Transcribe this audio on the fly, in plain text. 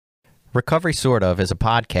Recovery Sort Of is a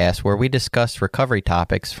podcast where we discuss recovery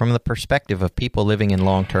topics from the perspective of people living in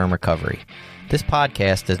long-term recovery. This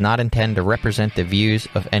podcast does not intend to represent the views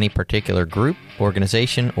of any particular group,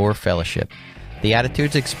 organization, or fellowship. The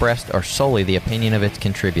attitudes expressed are solely the opinion of its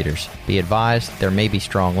contributors. Be advised, there may be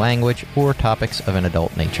strong language or topics of an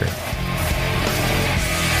adult nature.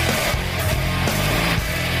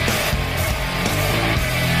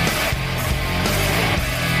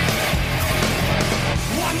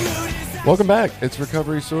 Welcome back. It's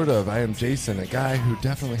Recovery Sort Of. I am Jason, a guy who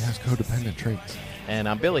definitely has codependent traits. And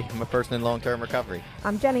I'm Billy. I'm a person in long-term recovery.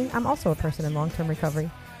 I'm Jenny. I'm also a person in long-term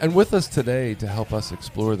recovery. And with us today to help us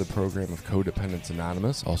explore the program of Codependents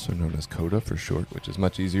Anonymous, also known as CoDA for short, which is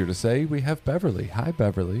much easier to say, we have Beverly. Hi,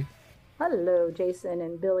 Beverly. Hello, Jason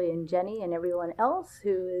and Billy and Jenny and everyone else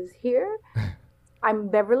who is here. I'm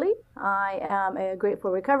Beverly. I am a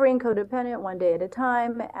grateful recovering codependent, one day at a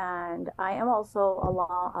time, and I am also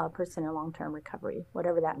a person in long-term recovery,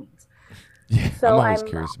 whatever that means. Yeah, so I'm always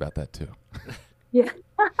curious about that too. Yeah.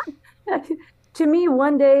 To me,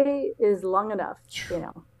 one day is long enough, you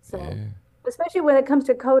know. So, yeah. Especially when it comes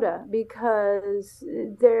to CoDA, because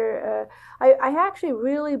I actually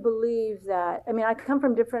really believe that, I mean, I come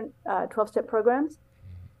from different 12-step programs,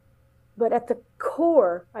 but at the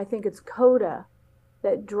core, I think it's CoDA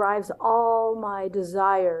that drives all my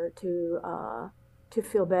desire to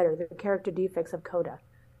feel better, the character defects of CoDA.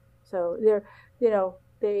 So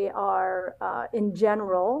they are in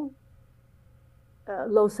general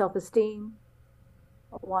low self-esteem,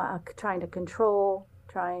 trying to control,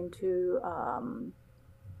 trying to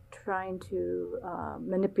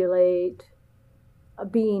manipulate,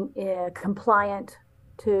 being compliant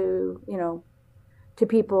to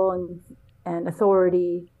people and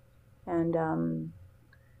authority, and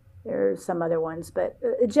there's some other ones, but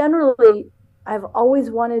generally, I've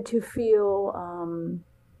always wanted to feel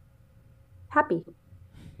happy.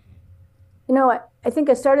 You know, I think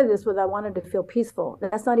I started this with I wanted to feel peaceful.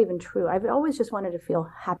 That's not even true. I've always just wanted to feel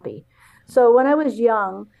happy. So when I was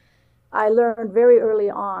young, I learned very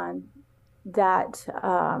early on that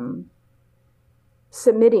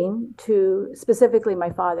submitting to specifically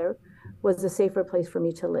my father was a safer place for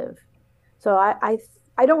me to live. So I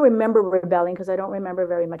don't remember rebelling because I don't remember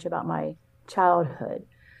very much about my childhood.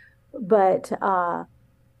 But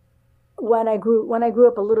when I grew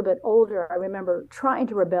up a little bit older, I remember trying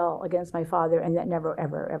to rebel against my father, and that never,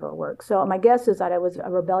 ever, ever worked. So my guess is that I was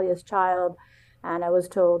a rebellious child, and I was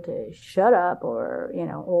told to shut up, so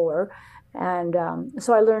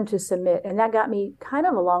I learned to submit, and that got me kind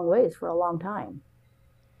of a long ways for a long time.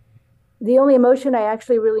 The only emotion I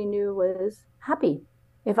actually really knew was happy.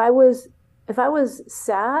 If I was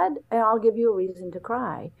sad, I'll give you a reason to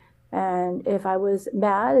cry. And if I was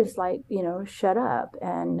mad, it's like, shut up.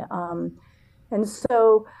 And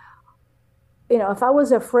so, if I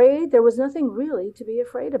was afraid, there was nothing really to be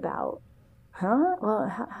afraid about. Huh? Well,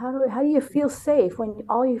 how do you feel safe when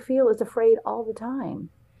all you feel is afraid all the time?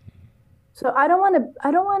 So I don't want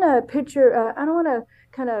to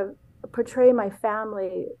kind of portray my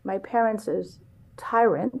family, my parents as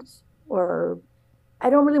tyrants, or I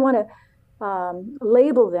don't really want to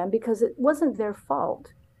label them because it wasn't their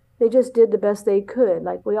fault. They just did the best they could,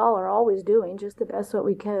 like we all are always doing, just the best what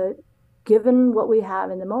we could, given what we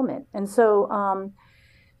have in the moment. And so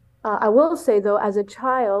I will say, though, as a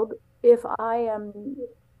child, if I am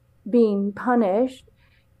being punished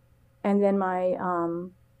and then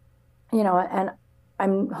and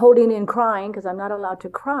I'm holding in crying because I'm not allowed to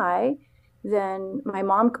cry, then my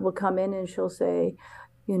mom will come in and she'll say,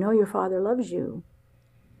 your father loves you.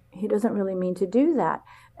 He doesn't really mean to do that.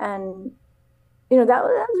 And that's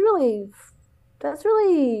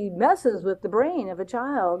really messes with the brain of a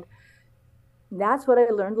child. That's what I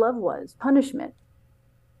learned love was, punishment.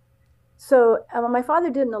 So my father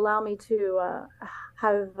didn't allow me to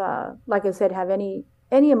have, like I said, have any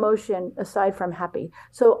emotion aside from happy.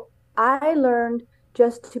 So I learned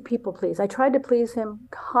just to people please. I tried to please him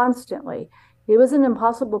constantly. He was an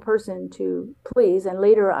impossible person to please. And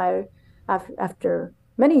later after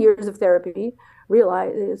many years of therapy,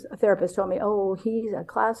 realized, a therapist told me, oh, he's a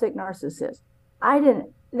classic narcissist.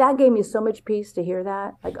 That gave me so much peace to hear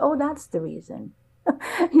that. Like, oh, that's the reason.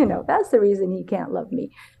 That's the reason he can't love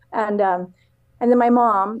me. And then my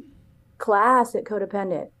mom, classic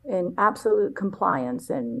codependent in absolute compliance,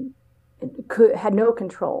 and had no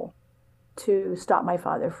control to stop my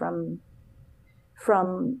father from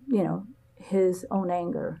his own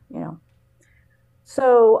anger,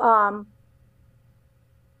 So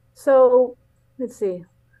let's see.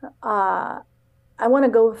 I want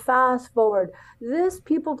to go fast forward. This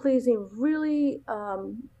people pleasing really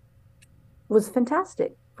was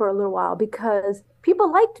fantastic for a little while because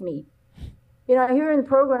people liked me. You know, I hear in the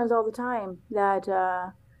programs all the time that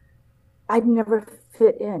I'd never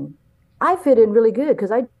fit in. I fit in really good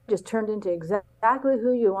because I just turned into exactly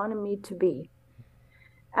who you wanted me to be.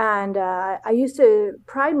 And I used to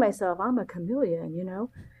pride myself, I'm a chameleon, you know,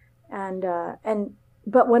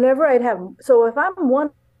 but whenever so if I'm one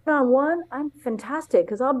on one, I'm fantastic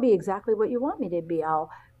because I'll be exactly what you want me to be. I'll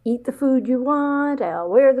eat the food you want. I'll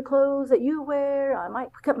wear the clothes that you wear. I might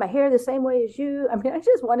cut my hair the same way as you. I mean, I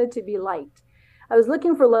just wanted to be liked. I was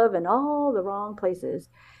looking for love in all the wrong places.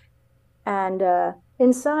 And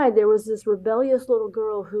inside, there was this rebellious little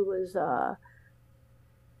girl who was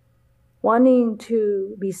wanting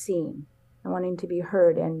to be seen and wanting to be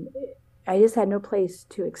heard. And I just had no place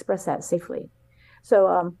to express that safely.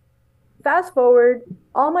 So fast forward,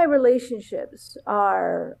 all my relationships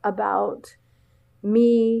are about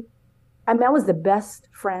me. I mean, I was the best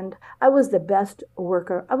friend. I was the best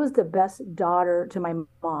worker. I was the best daughter to my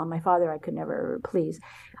mom. My father, I could never please.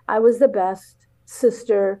 I was the best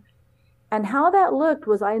sister. And how that looked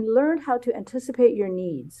was I learned how to anticipate your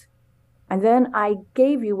needs. And then I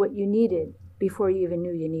gave you what you needed before you even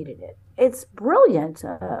knew you needed it. It's brilliant,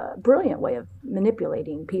 brilliant way of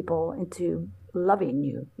manipulating people into loving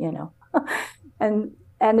you, you know. and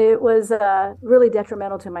it was really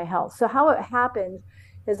detrimental to my health. So how it happened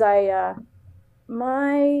is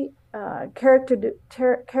my character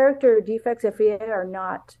defects, FEA, are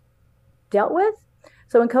not dealt with.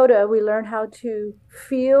 So in CoDA, we learn how to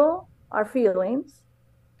feel our feelings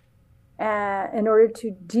in order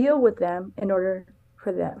to deal with them, in order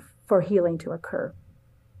for healing to occur.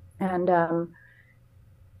 And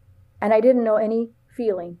I didn't know any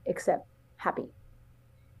feeling except happy.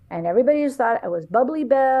 And everybody just thought I was bubbly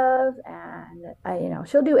Bev, and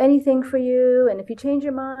she'll do anything for you. And if you change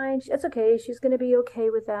your mind, it's okay. She's going to be okay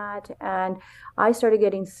with that. And I started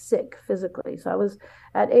getting sick physically. So I was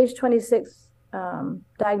at age 26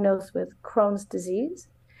 diagnosed with Crohn's disease.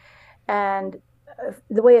 And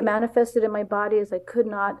the way it manifested in my body is I could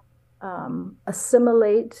not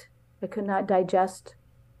assimilate, I could not digest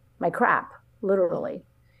my crap, literally.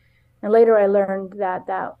 And later I learned that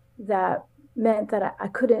meant that I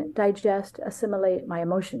couldn't assimilate my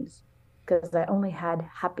emotions because I only had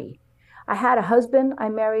happy. I had a husband I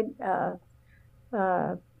married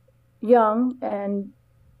young, and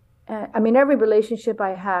I mean, every relationship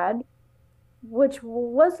I had, which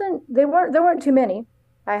there weren't too many.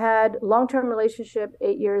 I had long-term relationship,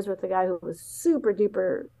 8 years with a guy who was super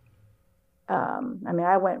duper. I mean,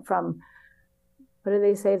 I went from, what do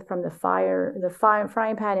they say, from the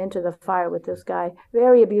frying pan into the fire with this guy,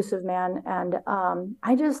 very abusive man. And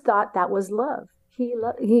I just thought that was love. He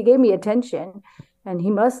gave me attention, and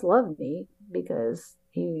he must love me because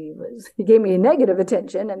he gave me negative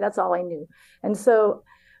attention, and that's all I knew. And so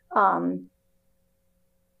then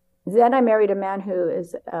I married a man who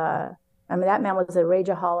is, that man was a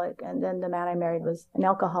rageaholic, and then the man I married was an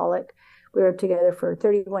alcoholic. We were together for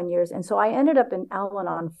 31 years. And so I ended up in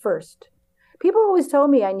Al-Anon first. People always told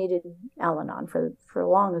me I needed Al-Anon for the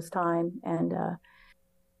longest time. And,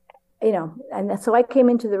 and so I came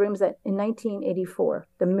into the rooms in 1984,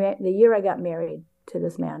 the year I got married to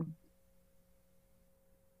this man.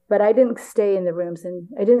 But I didn't stay in the rooms, and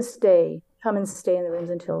I didn't come and stay in the rooms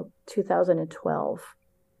until 2012.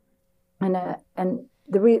 And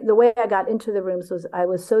the way I got into the rooms was I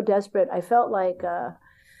was so desperate. I felt like I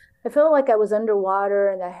was underwater,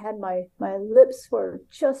 and I had my lips were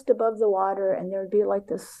just above the water, and there would be like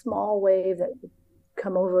this small wave that would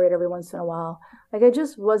come over it every once in a while. Like I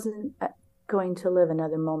just wasn't going to live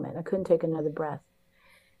another moment. I couldn't take another breath.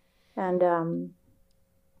 And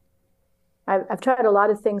I've tried a lot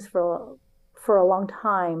of things for a long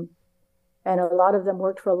time, and a lot of them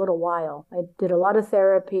worked for a little while. I did a lot of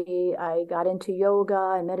therapy. I got into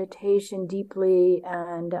yoga and meditation deeply,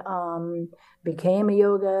 and became a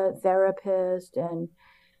yoga therapist, and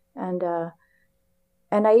I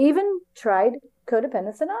even tried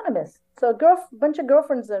Codependence Anonymous. So a bunch of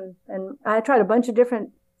girlfriends, and I tried a bunch of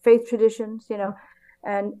different faith traditions,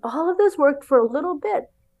 and all of this worked for a little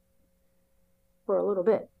bit,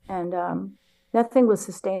 and nothing was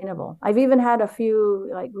sustainable. I've even had a few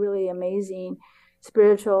like really amazing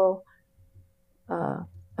spiritual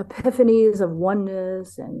epiphanies of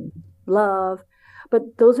oneness and love,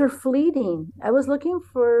 but those are fleeting. I was looking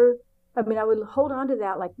I would hold on to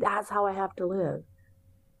that like that's how I have to live.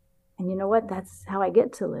 And you know what? That's how I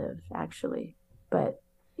get to live, actually. But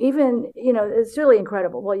even, it's really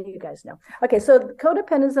incredible. Well, you guys know. Okay, so the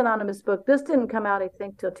Codependence Anonymous book, this didn't come out, I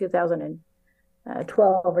think, till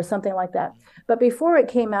 2012 or something like that. But before it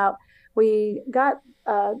came out, we got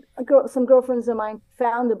some girlfriends of mine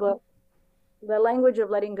found the book, The Language of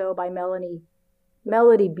Letting Go by Melody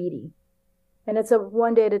Beattie. And it's a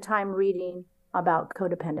one day at a time reading about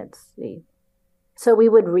codependency. So we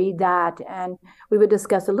would read that and we would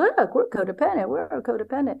discuss it. Look, we're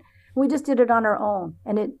codependent. We just did it on our own.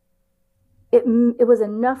 And it was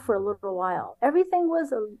enough for a little while. Everything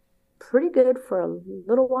was pretty good for a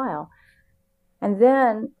little while. And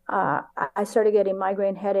then I started getting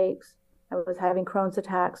migraine headaches. I was having Crohn's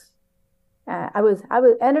attacks. I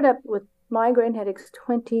ended up with migraine headaches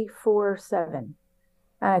 24/7. And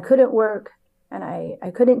I couldn't work and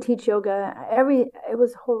I couldn't teach yoga. It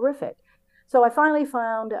was horrific. So I finally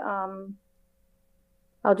found,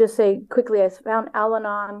 I'll just say quickly, I found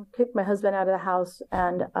Al-Anon, kicked my husband out of the house,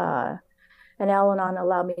 and Al-Anon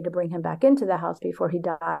allowed me to bring him back into the house before he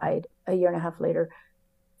died a year and a half later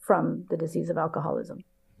from the disease of alcoholism.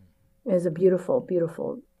 It was a beautiful,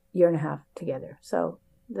 beautiful year and a half together. So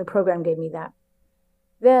the program gave me that.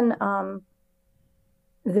 Then I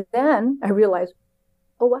realized,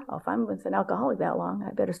 oh, wow, if I'm with an alcoholic that long,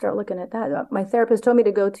 I better start looking at that. My therapist told me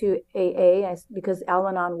to go to AA because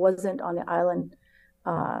Al-Anon wasn't on the island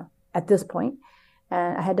at this point.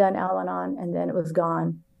 And I had done Al-Anon and then it was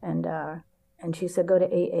gone. And she said, go to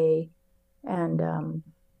AA. And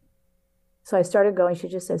so I started going. She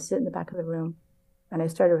just said, sit in the back of the room. And I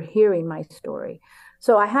started hearing my story.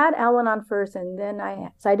 So I had Al-Anon first, and then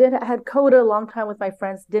I had CoDA a long time with my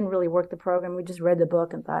friends. Didn't really work the program. We just read the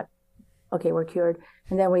book and thought, okay, we're cured.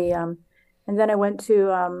 And then I went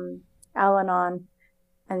to Al-Anon,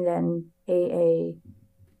 and then AA.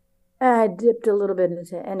 I dipped a little bit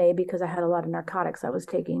into NA because I had a lot of narcotics I was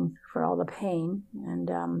taking for all the pain, and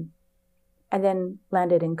then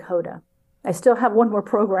landed in CoDA. I still have one more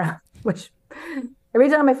program, which every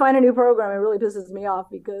time I find a new program, it really pisses me off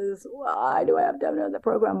because why do I have to have another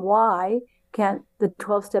program? Why can't the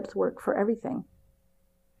 12 steps work for everything?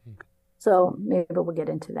 So maybe we'll get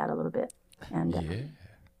into that a little bit. And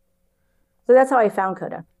so that's how I found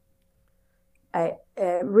CoDA. I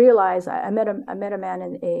realized I met a man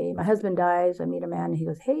in a. My husband dies. I meet a man, and he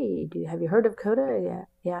goes, "Hey, have you heard of CoDA?"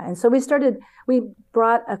 Yeah. And so we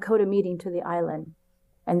brought a CoDA meeting to the island,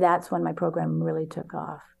 and that's when my program really took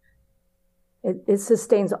off. It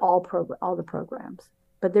sustains all the programs,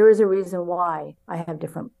 but there is a reason why I have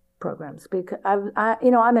different programs because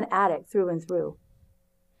I'm an addict through and through.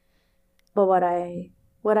 But what I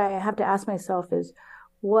have to ask myself is,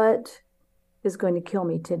 what is going to kill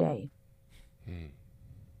me today?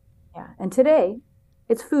 Yeah, and today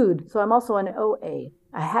it's food. So I'm also an OA.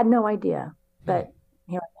 I had no idea, but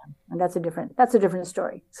here I am, and that's a different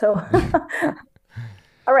story. So,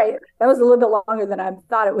 all right, that was a little bit longer than I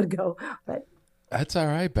thought it would go, but that's all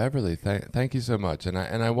right, Beverly. Thank you so much. And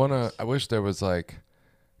I wish there was like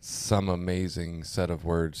some amazing set of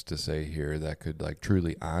words to say here that could like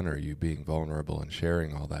truly honor you being vulnerable and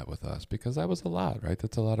sharing all that with us, because that was a lot, right?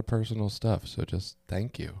 That's a lot of personal stuff. So just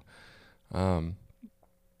thank you. I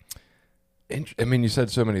mean, you said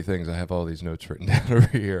so many things. I have all these notes written down over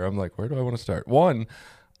here. I'm like, where do I want to start? One,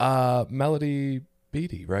 Melody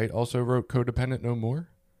Beattie, right? Also wrote Codependent No More.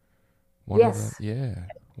 Yes.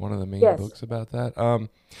 One of the main books about that.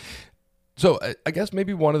 So I guess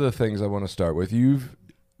maybe one of the things I want to start with, you've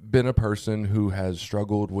been a person who has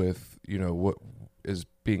struggled with, what is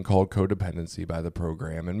being called codependency by the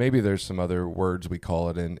program. And maybe there's some other words we call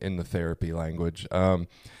it in the therapy language.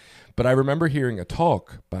 But I remember hearing a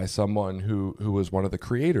talk by someone who was one of the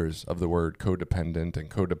creators of the word codependent and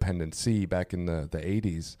codependency back in the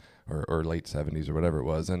 80s or late 70s or whatever it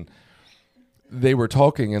was. And they were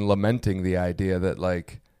talking and lamenting the idea that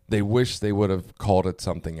like they wish they would have called it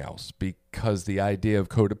something else, because the idea of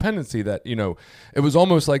codependency that, it was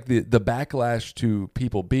almost like the backlash to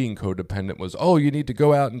people being codependent was, oh, you need to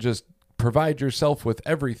go out and just provide yourself with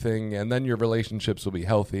everything and then your relationships will be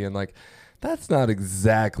healthy. And like, that's not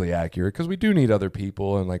exactly accurate, because we do need other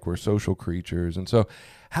people and like we're social creatures. And so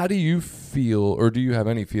how do you feel, or do you have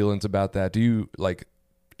any feelings about that? Do you like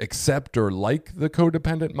accept or like the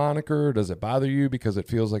codependent moniker? Does it bother you because it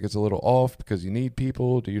feels like it's a little off because you need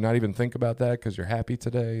people? Do you not even think about that because you're happy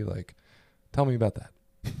today? Like, tell me about that.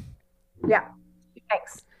 Yeah,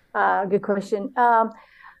 thanks. Good question. I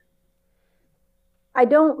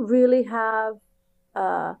don't really have,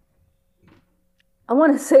 I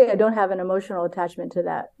want to say I don't have an emotional attachment to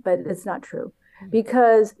that, but it's not true,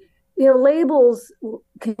 because, labels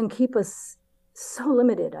can keep us so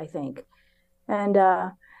limited, I think. And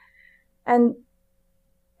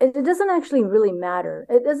it doesn't actually really matter.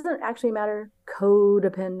 It doesn't actually matter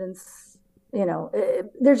codependence.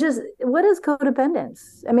 There's just, what is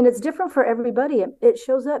codependence? I mean, it's different for everybody. It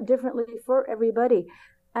shows up differently for everybody.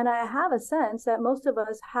 And I have a sense that most of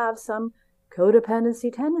us have some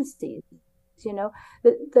codependency tendencies, and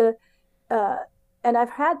I've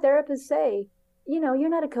had therapists say, you're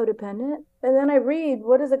not a codependent. And then I read,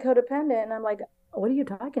 what is a codependent? And I'm like, what are you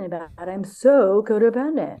talking about? I'm so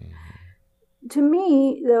codependent. To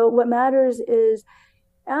me, though, what matters is,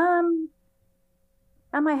 am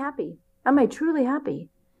I happy? Am I truly happy?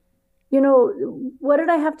 What did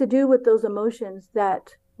I have to do with those emotions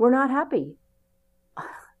that were not happy?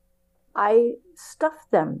 I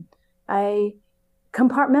stuffed them. I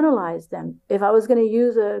compartmentalized them. If I was going to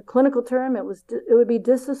use a clinical term, it would be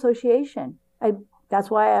disassociation.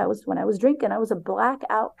 That's why when I was drinking, I was a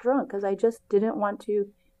blackout drunk, because I just didn't want to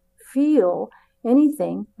feel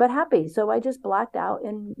anything but happy. So I just blacked out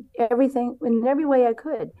in every way I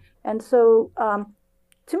could. And so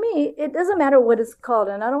to me, it doesn't matter what it's called,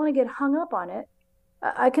 and I don't want to get hung up on it.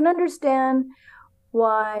 I can understand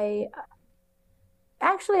why.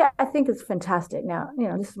 Actually, I think it's fantastic. Now,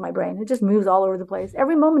 this is my brain. It just moves all over the place.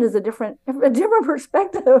 Every moment is a different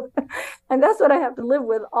perspective. And that's what I have to live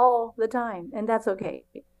with all the time. And that's okay,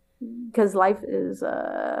 because life is,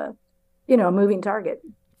 a moving target.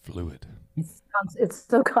 Fluid. It's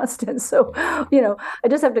so constant. So, I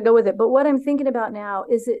just have to go with it. But what I'm thinking about now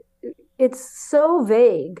is it's so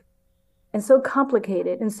vague and so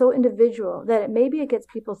complicated and so individual that maybe it gets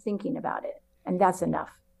people thinking about it. And that's enough.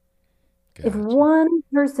 Gotcha. If one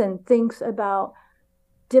person thinks about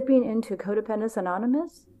dipping into Codependence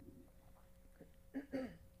Anonymous,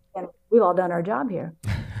 and we've all done our job here.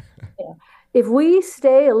 If we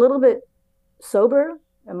stay a little bit sober,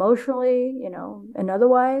 emotionally, and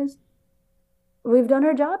otherwise, we've done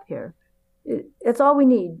our job here. It's all we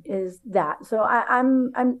need is that. So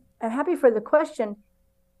I'm happy for the question.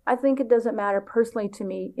 I think it doesn't matter personally to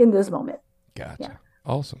me in this moment. Gotcha. Yeah.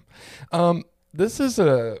 Awesome. This is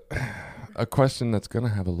a question that's going to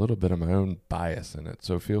have a little bit of my own bias in it,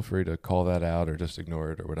 so feel free to call that out or just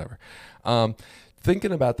ignore it or whatever.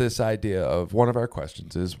 Thinking about this idea of one of our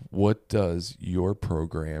questions is, what does your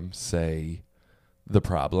program say the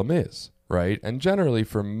problem is, right? And generally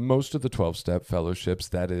for most of the 12-step fellowships,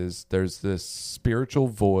 there's this spiritual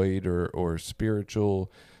void or spiritual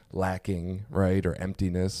lacking, right, or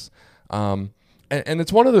emptiness. And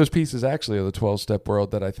it's one of those pieces actually of the 12-step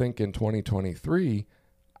world that I think in 2023,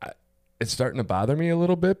 it's starting to bother me a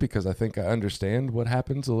little bit, because I think I understand what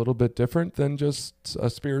happens a little bit different than just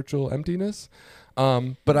a spiritual emptiness.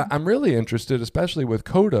 But I'm really interested, especially with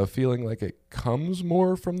CoDA, feeling like it comes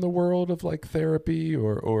more from the world of like therapy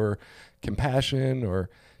or compassion,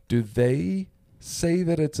 or do they say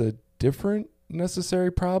that it's a different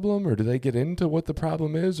necessary problem, or do they get into what the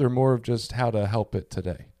problem is, or more of just how to help it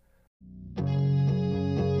today?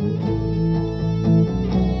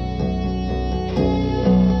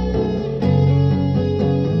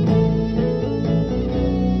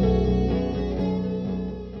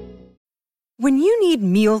 When you need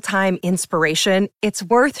mealtime inspiration, it's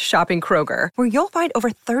worth shopping Kroger, where you'll find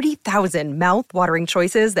over 30,000 mouth-watering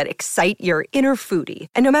choices that excite your inner foodie.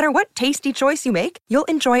 And no matter what tasty choice you make, you'll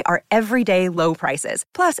enjoy our everyday low prices,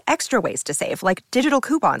 plus extra ways to save, like digital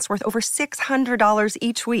coupons worth over $600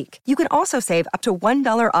 each week. You can also save up to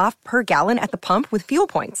 $1 off per gallon at the pump with fuel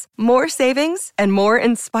points. More savings and more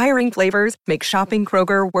inspiring flavors make shopping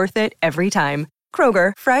Kroger worth it every time.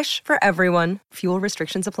 Kroger, fresh for everyone. Fuel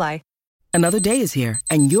restrictions apply. Another day is here,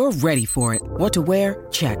 and you're ready for it. What to wear?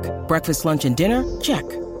 Check. Breakfast, lunch, and dinner? Check.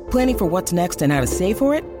 Planning for what's next and how to save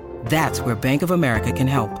for it? That's where Bank of America can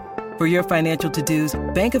help. For your financial to-dos,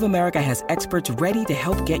 Bank of America has experts ready to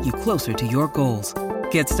help get you closer to your goals.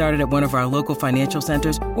 Get started at one of our local financial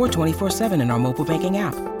centers or 24/7 in our mobile banking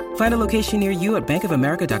app. Find a location near you at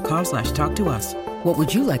bankofamerica.com/talktous. What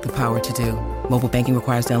would you like the power to do? Mobile banking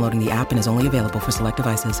requires downloading the app and is only available for select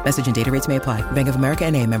devices. Message and data rates may apply. Bank of America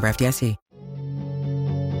N.A., member FDIC.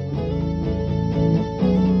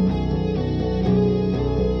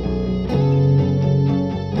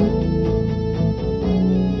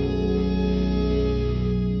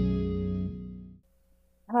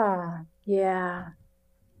 Yeah.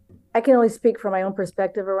 I can only speak from my own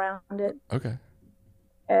perspective around it. Okay.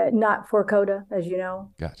 Not for CoDA, as you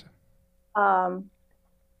know. Gotcha.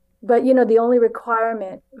 But, the only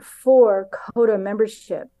requirement for CoDA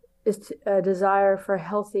membership is a desire for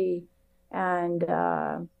healthy and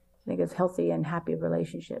I think it's healthy and happy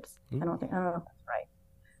relationships. I don't know if that's right.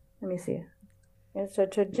 Let me see. It's a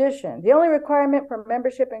tradition. The only requirement for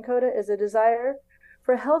membership in CoDA is a desire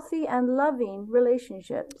for healthy and loving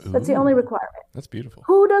relationships. That's the only requirement. That's beautiful.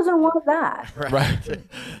 Who doesn't want that? Right.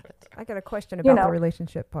 I got a question about the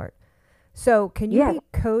relationship part. So can you be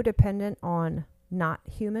codependent on not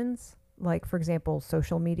humans? Like, for example,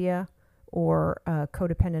 social media, or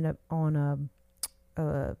codependent on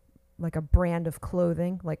like a brand of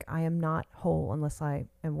clothing? Like, I am not whole unless I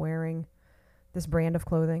am wearing this brand of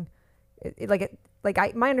clothing.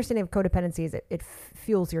 My understanding of codependency is it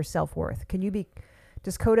fuels your self-worth.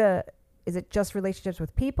 Is it just relationships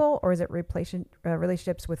with people, or is it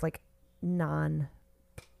relationships with like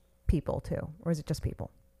non-people too? Or is it just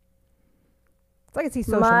people? So I can see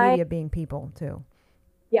social media being people too.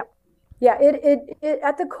 Yeah. It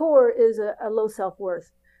at the core is a low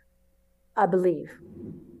self-worth, I believe.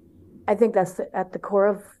 I think that's at the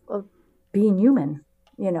core of being human,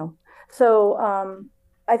 So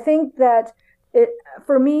I think that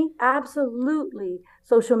for me, absolutely,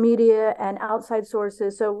 social media and outside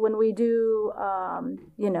sources. So when we do,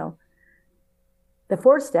 the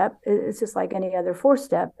 4-step, it's just like any other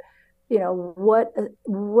 4-step. What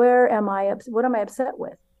am I upset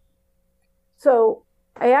with? So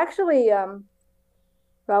I actually, I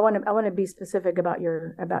want to be specific about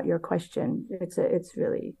your question. It's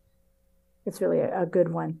really a good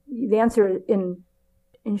one. The answer in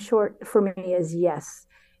short for me is yes.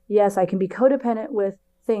 Yes, I can be codependent with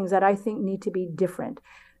things that I think need to be different.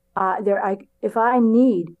 If I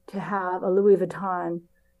need to have a Louis Vuitton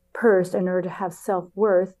purse in order to have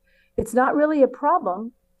self-worth, it's not really a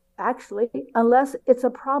problem, actually, unless it's a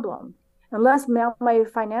problem. Unless my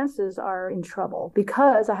finances are in trouble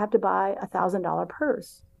because I have to buy $1,000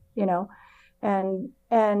 purse, and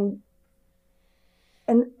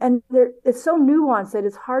it's so nuanced that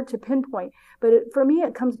it's hard to pinpoint. But for me,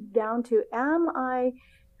 it comes down to, am I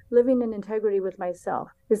living in integrity with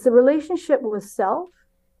myself? It's the relationship with self,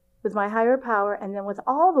 with my higher power, and then with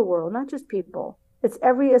all the world, not just people. It's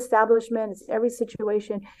every establishment, it's every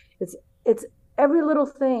situation, it's every little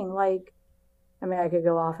thing. Like, I could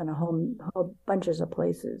go off in a whole bunches of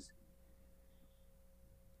places.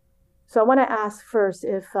 So I want to ask first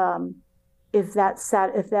if you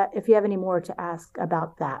have any more to ask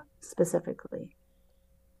about that specifically.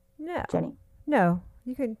 No, Jenny. No,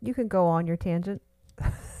 you can go on your tangent.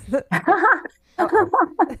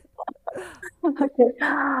 Okay.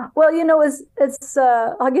 Well, it's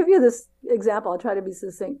I'll give you this example. I'll try to be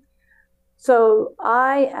succinct. So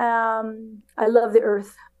I love the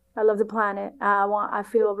earth. I love the planet. I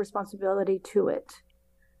feel responsibility to it.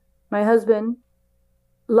 My husband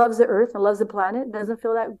loves the earth and loves the planet. Doesn't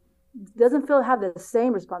feel have the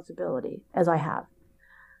same responsibility as I have.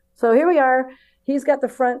 So here we are. He's got the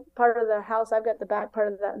front part of the house. I've got the back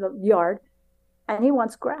part of the yard, and he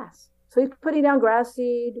wants grass. So he's putting down grass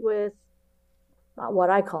seed with what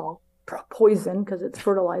I call poison, because it's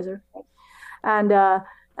fertilizer, and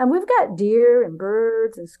we've got deer and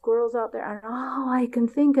birds and squirrels out there. And all I can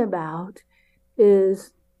think about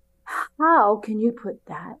is, how can you put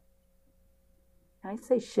that? Can I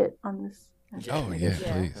say shit on this? Oh, yeah,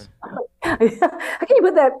 please. How can you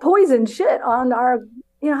put that poison shit on our,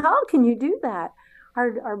 how can you do that?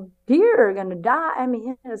 Our deer are going to die.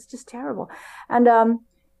 It's just terrible. And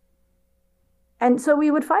so we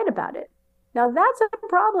would fight about it. Now that's a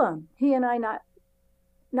problem. He and I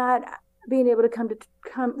not being able to come.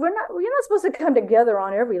 We're not supposed to come together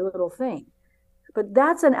on every little thing, but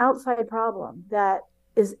that's an outside problem that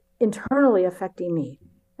is internally affecting me,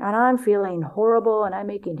 and I'm feeling horrible, and I'm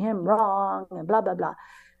making him wrong, and blah blah blah.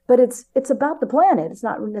 But it's about the planet. It's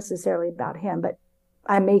not necessarily about him, but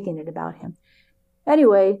I'm making it about him.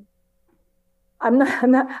 Anyway, I'm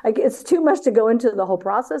not. It's too much to go into the whole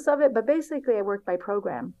process of it. But basically, I work by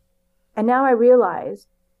program, and now I realize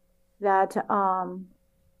that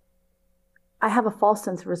I have a false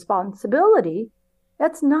sense of responsibility.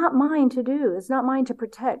 That's not mine to do. It's not mine to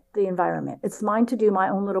protect the environment. It's mine to do my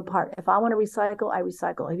own little part. If I want to recycle, I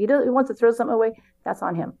recycle. If he wants to throw something away, that's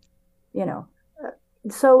on him.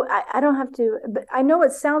 So I don't have to. But I know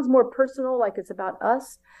it sounds more personal, like it's about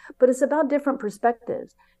us, but it's about different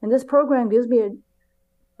perspectives. And this program gives me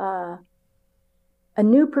a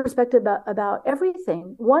new perspective about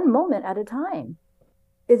everything, one moment at a time.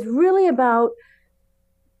 It's really about,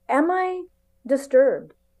 am I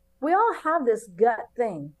disturbed? We all have this gut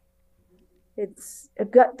thing. It's a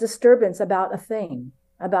gut disturbance about a thing,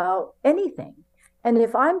 about anything. And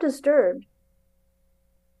if I'm disturbed,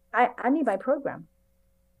 I need my program.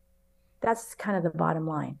 That's kind of the bottom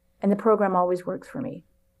line. And the program always works for me.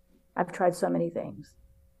 I've tried so many things,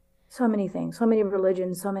 so many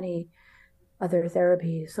religions, so many other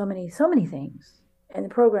therapies, so many things. And the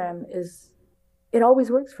program it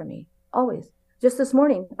always works for me, always. Just this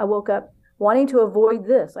morning, I woke up wanting to avoid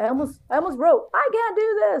this. I almost wrote, I can't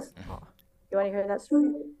do this. You want to hear that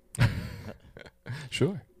story?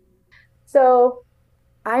 Sure. So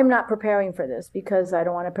I'm not preparing for this because I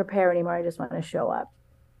don't want to prepare anymore. I just want to show up.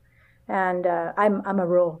 And I'm a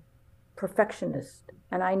real perfectionist,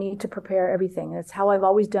 and I need to prepare everything. That's how I've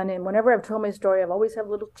always done it. And whenever I've told my story, I've always had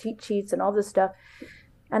little cheat sheets and all this stuff.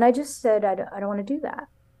 And I just said, I don't want to do that.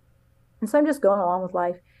 And so I'm just going along with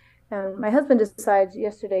life. And my husband decides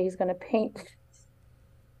yesterday he's going to paint.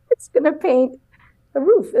 It's going to paint the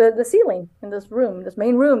roof, the ceiling in this room, this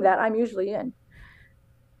main room that I'm usually in.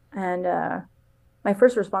 And my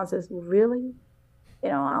first response is, really? You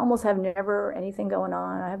know, I almost have never anything going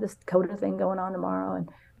on. I have this CoDA thing going on tomorrow, and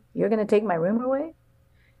you're going to take my room away?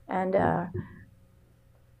 And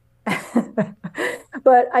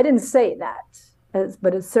but I didn't say that.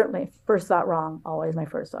 But it's certainly first thought wrong. Always, my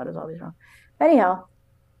first thought is always wrong. Anyhow,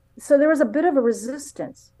 so there was a bit of a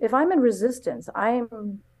resistance. If I'm in resistance,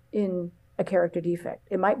 I'm in a character defect.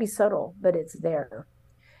 It might be subtle, but it's there.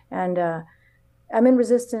 And I'm in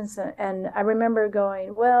resistance. And I remember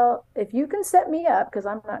going, well, if you can set me up, because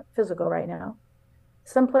I'm not physical right now,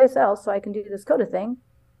 someplace else so I can do this CoDA thing,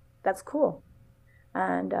 that's cool.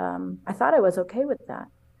 And I thought I was okay with that.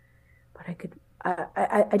 But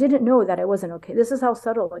I didn't know that I wasn't okay. This is how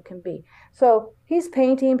subtle it can be. So he's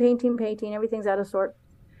painting, everything's out of sort.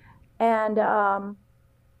 And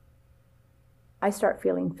I start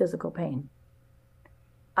feeling physical pain.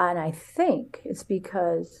 And I think it's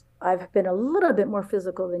because I've been a little bit more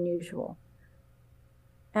physical than usual.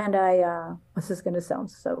 And this is going to sound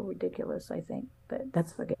so ridiculous, I think, but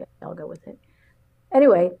that's okay. I'll go with it.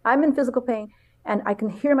 Anyway, I'm in physical pain. And I can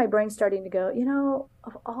hear my brain starting to go, you know,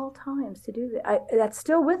 of all times to do that, that's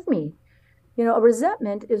still with me. You know, a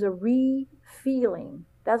resentment is a re-feeling.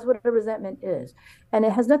 That's what a resentment is. And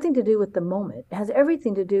it has nothing to do with the moment. It has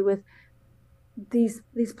everything to do with these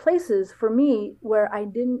places for me where I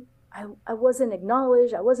wasn't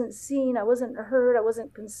acknowledged, I wasn't seen, I wasn't heard, I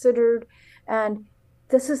wasn't considered. And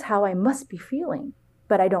this is how I must be feeling.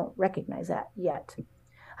 But I don't recognize that yet.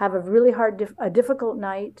 I have a really difficult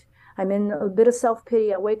night. I'm in a bit of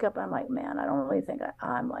self-pity. I wake up, I'm like, man, I don't really think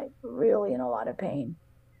I'm like really in a lot of pain.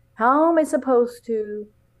 How am I supposed to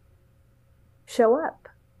show up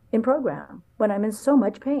in program when I'm in so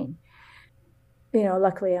much pain? You know,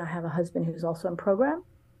 luckily I have a husband who's also in program,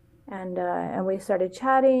 and we started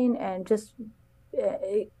chatting, and just,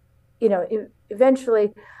 you know,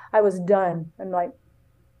 eventually I was done. I'm like,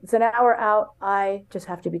 it's an hour out. I just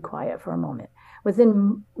have to be quiet for a moment.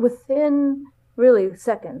 Within really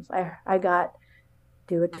seconds, I got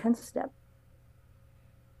do a 10-step.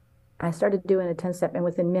 I started doing a 10-step, and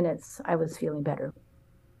within minutes, I was feeling better.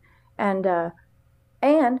 And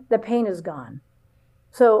the pain is gone.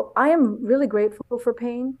 So I am really grateful for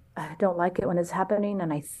pain. I don't like it when it's happening,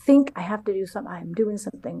 and I think I have to do something. I'm doing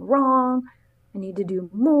something wrong. I need to do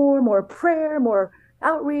more prayer, more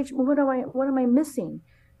outreach. What am I missing?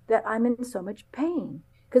 That I'm in so much pain.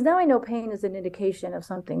 Because now I know pain is an indication of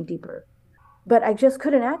something deeper. But I just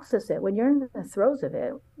couldn't access it. When you're in the throes of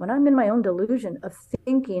it, when I'm in my own delusion of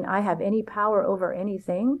thinking I have any power over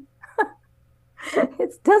anything,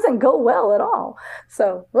 it doesn't go well at all.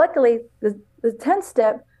 So luckily, the 10th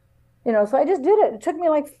step, you know, so I just did it. It took me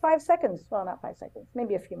like 5 seconds. Well, not 5 seconds,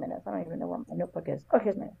 maybe a few minutes. I don't even know where my notebook is. Oh,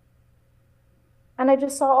 here's my. And I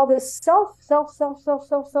just saw all this self.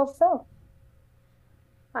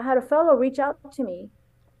 I had a fellow reach out to me.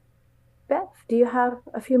 Beth, do you have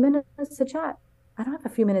a few minutes to chat? I don't have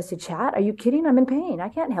a few minutes to chat. Are you kidding? I'm in pain. I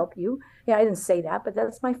can't help you. Yeah, I didn't say that, but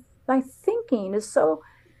that's my thinking is so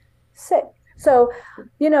sick. So,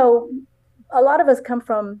 you know, a lot of us come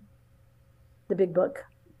from the big book,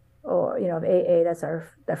 or, you know, of AA. That's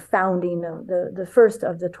the founding of the first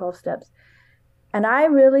of the 12 steps. And I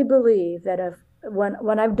really believe that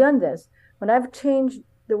when I've done this, when I've changed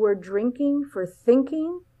the word drinking for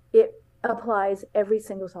thinking, it applies every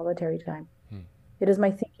single solitary time. It is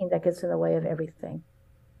my thinking that gets in the way of everything.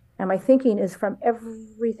 And my thinking is from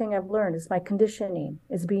everything I've learned. It's my conditioning.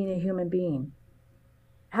 It's being a human being.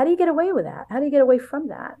 How do you get away with that? How do you get away from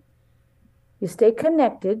that? You stay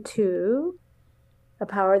connected to a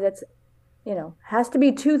power that's, you know, has to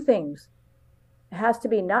be two things. It has to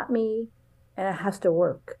be not me, and it has to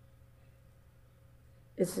work.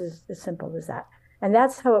 This is as simple as that. And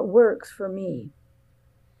that's how it works for me.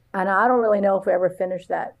 And I don't really know if we ever finished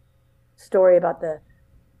that story about the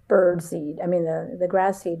the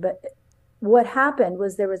grass seed. But what happened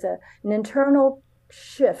was there was an internal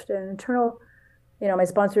shift, an internal, you know, my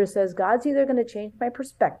sponsor says, God's either going to change my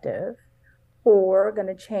perspective or going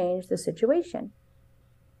to change the situation.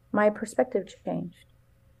 my perspective changed.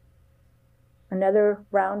 Another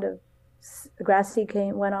round of grass seed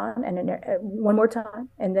went on, and then, one more time,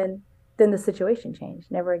 and then the situation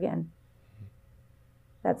changed. Never again.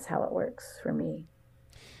 That's how it works for me.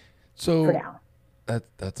 So for now.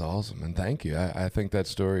 That's awesome, and thank you. I think that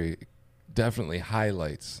story definitely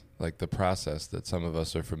highlights like the process that some of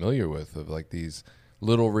us are familiar with, of like these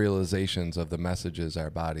little realizations of the messages our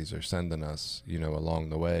bodies are sending us, along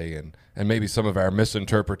the way, and maybe some of our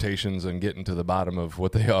misinterpretations and getting to the bottom of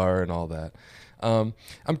what they are and all that.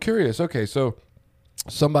 I'm curious. Okay, so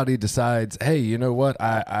somebody decides, hey, you know what?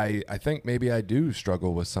 I think maybe I do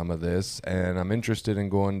struggle with some of this, and I'm interested in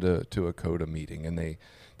going to a CoDA meeting, and they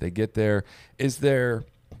get there. Is there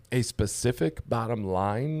a specific bottom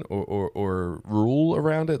line or rule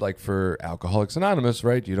around it? Like for Alcoholics Anonymous,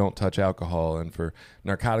 right? You don't touch alcohol. And for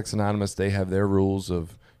Narcotics Anonymous, they have their rules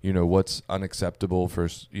of, what's unacceptable for,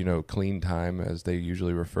 clean time, as they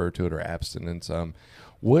usually refer to it, or abstinence.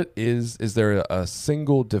 What is there a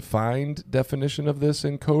single defined definition of this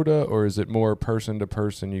in CoDA, or is it more person to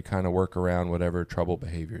person? You kind of work around whatever trouble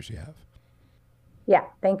behaviors you have? Yeah.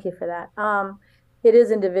 Thank you for that. It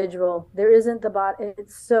is individual. There isn't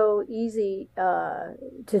it's so easy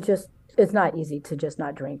it's not easy to just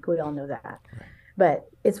not drink. We all know that. Right. But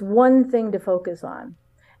it's one thing to focus on.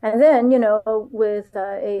 And then, with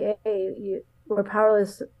AA, we're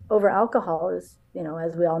powerless over alcohol is,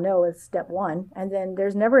 as we all know, is step one. And then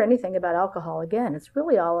there's never anything about alcohol again. It's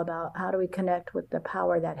really all about how do we connect with the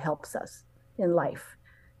power that helps us in life.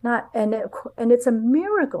 And it's a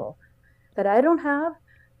miracle that I don't have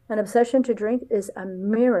an obsession to drink is a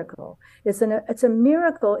miracle. It's a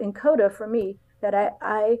miracle in CoDA for me that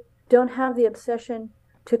I don't have the obsession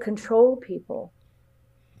to control people,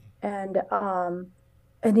 and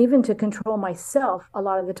even to control myself a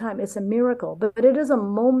lot of the time. It's a miracle, but it is a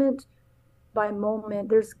moment by moment.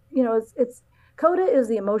 There's, it's CoDA is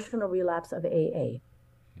the emotional relapse of AA.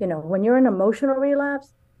 When you're in emotional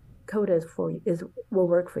relapse, CoDA will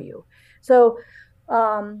work for you. So,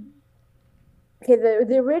 okay,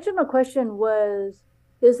 the original question was,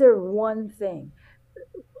 is there one thing?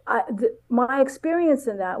 My experience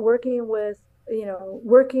in that, working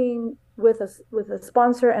with a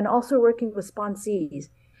sponsor and also working with sponsees,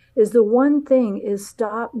 is the one thing is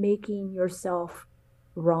stop making yourself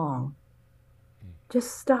wrong.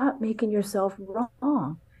 Just stop making yourself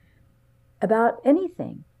wrong about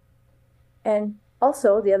anything. And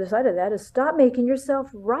also the other side of that is stop making yourself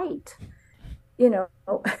right.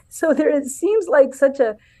 So it seems like such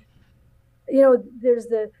a, there's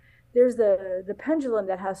the pendulum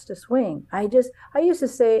that has to swing. I used to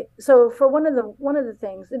say, so for one of the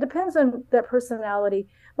things, it depends on that personality.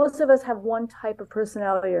 Most of us have one type of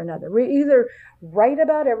personality or another. We're either right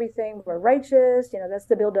about everything, we're righteous, that's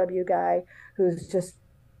the Bill W. guy who's just,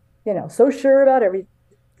 so sure about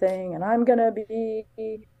everything, and I'm gonna be,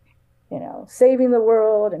 saving the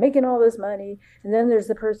world and making all this money. And then there's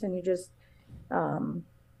the person who just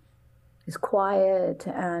is quiet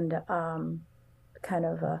and kind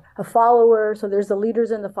of a follower. So there's the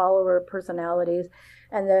leaders and the follower personalities.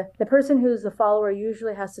 And the person who's the follower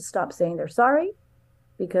usually has to stop saying they're sorry,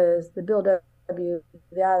 because the Bill W.,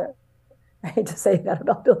 I hate to say that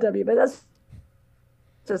about Bill W., but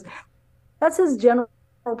that's his general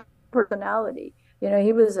personality.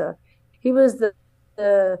 He was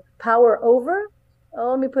the power over.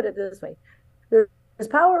 Oh, let me put it this way. There's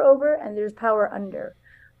power over and there's power under.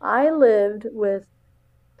 I lived with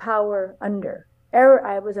power under.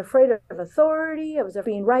 I was afraid of authority. I was afraid of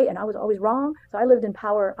being right, and I was always wrong. So I lived in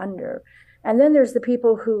power under. And then there's the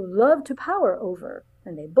people who love to power over,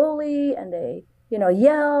 and they bully and they,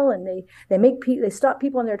 yell, and they stop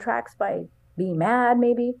people in their tracks by being mad,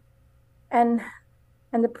 maybe. And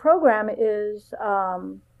the program is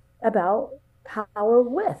about power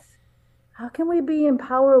with. How can we be in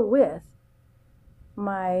power with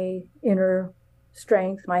my inner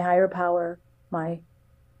strength, my higher power, my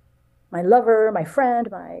lover, my friend,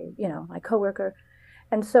 my coworker?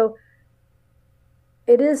 And so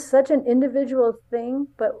it is such an individual thing,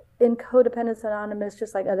 but in Codependence Anonymous,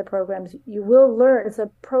 just like other programs, you will learn. It's a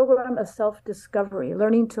program of self-discovery,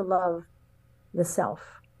 learning to love the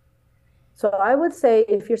self. So I would say,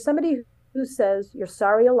 if you're somebody who says you're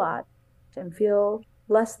sorry a lot and feel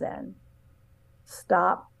less than,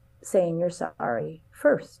 stop saying you're sorry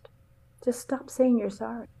first. Just stop saying you're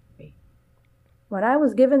sorry. When I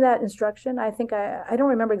was given that instruction, I think I don't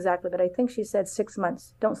remember exactly, but I think she said 6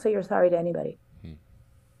 months. Don't say you're sorry to anybody.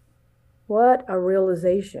 What a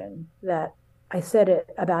realization that I said it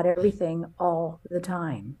about everything all the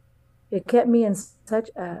time. It kept me in such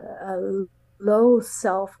a low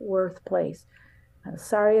self-worth place. I'm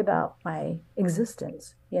sorry about my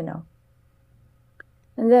existence, you know.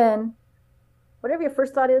 And then whatever your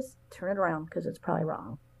first thought is, turn it around because it's probably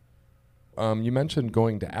wrong. You mentioned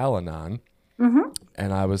going to Al-Anon,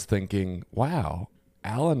 and I was thinking, wow,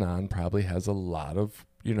 Al-Anon probably has a lot of,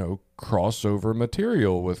 crossover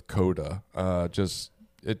material with CoDA.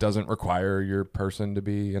 It doesn't require your person to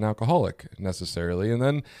be an alcoholic necessarily. And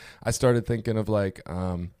then I started thinking of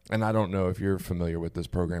and I don't know if you're familiar with this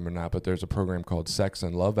program or not, but there's a program called Sex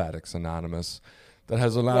and Love Addicts Anonymous that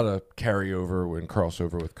has a lot of carryover and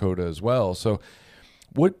crossover with CoDA as well. So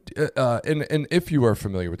what, and if you are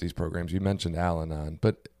familiar with these programs, you mentioned Al-Anon,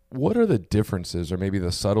 but what are the differences or maybe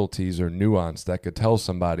the subtleties or nuance that could tell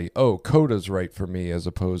somebody, oh, CoDA's right for me as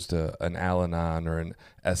opposed to an Al-Anon or an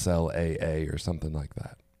SLAA or something like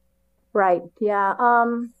that? Right. Yeah.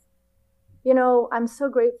 I'm so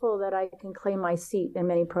grateful that I can claim my seat in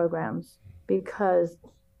many programs because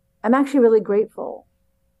I'm actually really grateful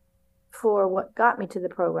for what got me to the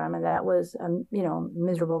program. And that was,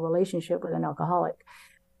 miserable relationship with an alcoholic,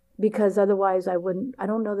 because otherwise I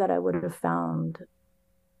don't know that I would have found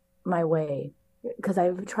my way, because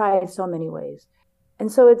I've tried so many ways.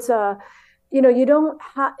 And so it's, you don't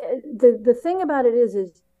have, the thing about it is,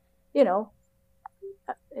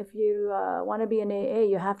 if you want to be an AA,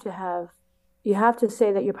 you have to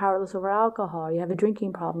say that you're powerless over alcohol, you have a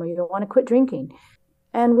drinking problem, or you don't want to quit drinking.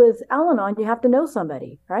 And with Al-Anon, you have to know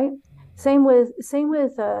somebody, right? Same with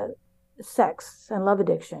sex and love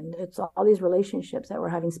addiction. It's all these relationships that we're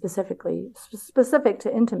having specific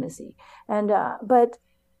to intimacy. And but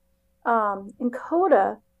in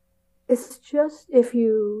CoDA, it's just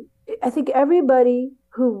I think everybody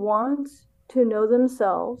who wants to know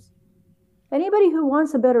themselves, anybody who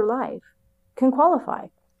wants a better life can qualify.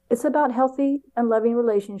 It's about healthy and loving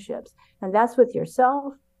relationships. And that's with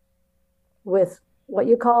yourself, with what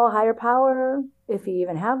you call a higher power. If you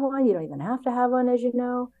even have one, you don't even have to have one, as you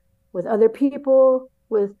know, with other people,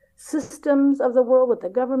 with systems of the world, with the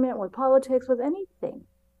government, with politics, with anything.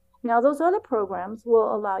 Now, those other programs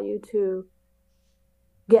will allow you to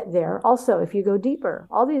get there. Also, if you go deeper,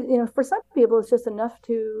 all these, for some people, it's just enough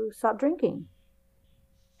to stop drinking.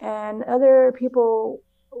 And other people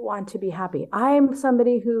want to be happy. I'm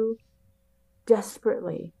somebody who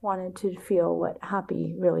desperately wanted to feel what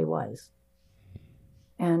happy really was.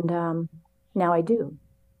 And now I do.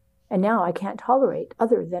 And now I can't tolerate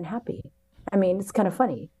other than happy. I mean, it's kind of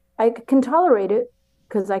funny. I can tolerate it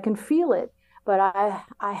because I can feel it, but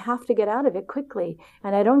I have to get out of it quickly.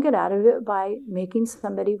 And I don't get out of it by making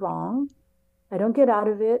somebody wrong. I don't get out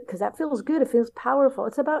of it because that feels good. It feels powerful.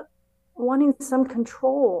 It's about wanting some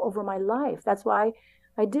control over my life. That's why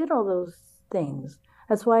I did all those things.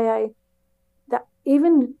 That's why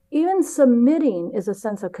even submitting is a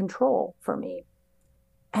sense of control for me.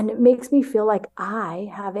 And it makes me feel like I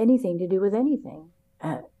have anything to do with anything.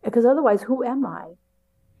 Because otherwise, who am I?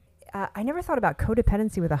 I never thought about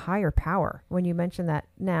codependency with a higher power when you mentioned that.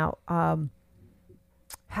 Now,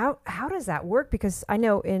 how does that work? Because I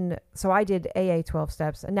know so I did AA 12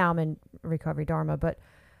 steps, and now I'm in Recovery Dharma. But,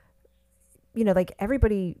 like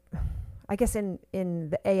everybody, I guess in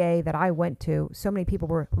the AA that I went to, so many people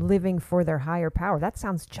were living for their higher power. That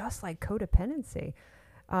sounds just like codependency.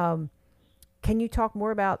 Can you talk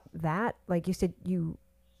more about that? Like you said,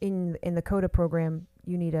 in the CoDA program,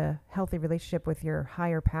 you need a healthy relationship with your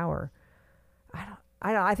higher power.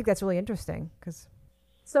 I think that's really interesting because.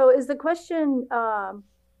 So is the question, can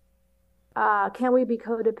we be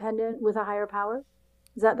codependent with a higher power?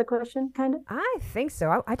 Is that the question, kind of? I think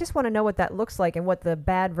so. I just want to know what that looks like and what the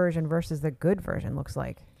bad version versus the good version looks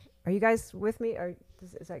like. Are you guys with me? Or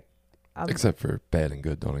is like. Except for bad and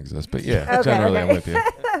good don't exist. But yeah, generally I'm with you.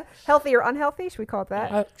 Healthy or unhealthy? Should we call it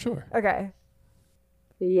that? Sure. Okay.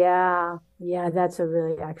 Yeah, that's a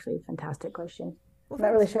really actually fantastic question. Well, I'm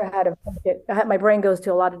not really sure how to put it. My brain goes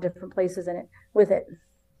to a lot of different places in it with it.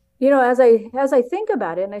 As I think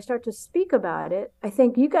about it and I start to speak about it, I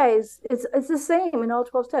think you guys, it's the same in all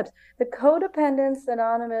 12 steps. The Codependence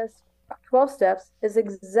Anonymous 12 steps is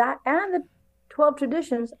exact, and the 12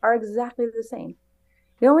 traditions are exactly the same.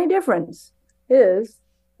 The only difference is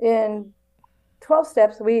in 12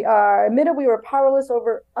 steps, we admitted we were powerless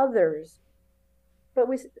over others, but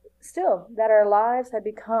we still, that our lives had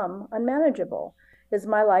become unmanageable. Is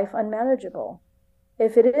my life unmanageable?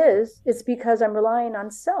 If it is, it's because I'm relying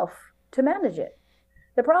on self to manage it.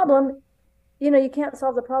 The problem, you can't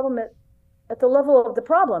solve the problem at the level of the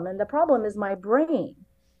problem, and the problem is my brain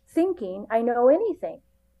thinking I know anything.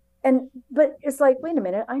 But it's like, wait a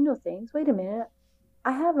minute, I know things. Wait a minute.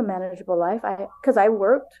 I have a manageable life. Because I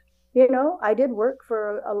worked, I did work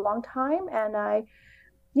for a long time, and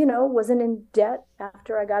wasn't in debt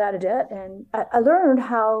after I got out of debt. And I learned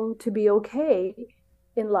how to be okay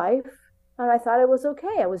in life. And I thought it was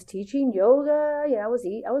okay. I was teaching yoga. I was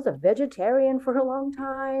a vegetarian for a long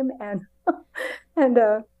time. And, and,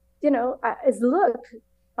 it looked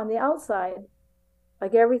on the outside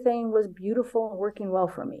like everything was beautiful and working well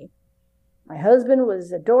for me. My husband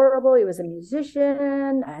was adorable. He was a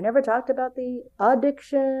musician. I never talked about the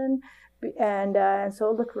addiction. And so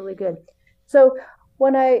it looked really good. So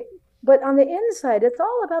but on the inside, it's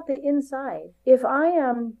all about the inside. If I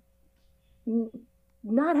am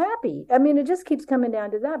not happy, I mean, it just keeps coming down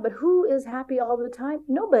to that. But who is happy all the time?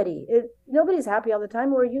 Nobody. Nobody's happy all the time.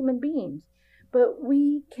 We're human beings. But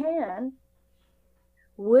we can,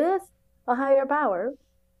 with a higher power,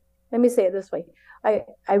 let me say it this way.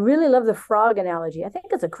 I really love the frog analogy. I think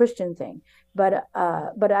it's a Christian thing, but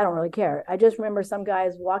I don't really care. I just remember some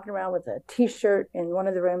guys walking around with a T-shirt in one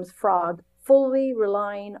of the rooms, frog, fully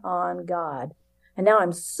relying on God. And now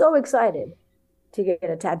I'm so excited to get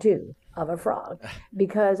a tattoo of a frog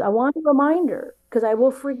because I want a reminder, because I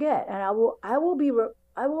will forget, and I will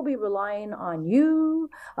be relying on you.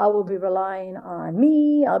 I will be relying on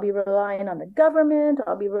me. I'll be relying on the government.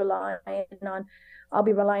 I'll be relying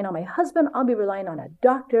on my husband. I'll be relying on a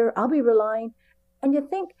doctor. I'll be relying. And you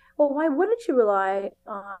think, well, why wouldn't you rely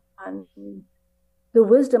on the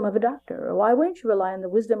wisdom of a doctor? Or why wouldn't you rely on the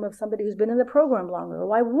wisdom of somebody who's been in the program longer? Or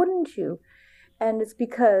why wouldn't you? And it's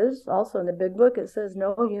because also in the big book, it says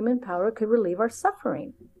no human power could relieve our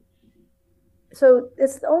suffering. So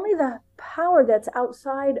it's only the power that's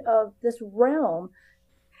outside of this realm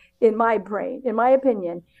in my brain, in my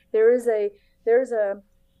opinion. There's a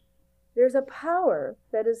power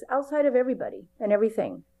that is outside of everybody and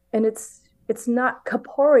everything. And it's not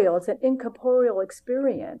corporeal. It's an incorporeal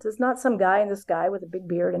experience. It's not some guy in the sky with a big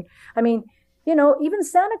beard. And I mean, even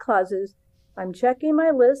Santa Claus is, I'm checking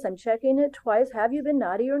my list. I'm checking it twice. Have you been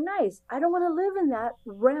naughty or nice? I don't want to live in that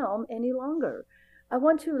realm any longer. I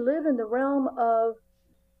want to live in the realm of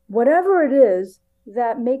whatever it is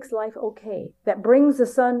that makes life okay, that brings the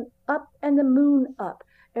sun up and the moon up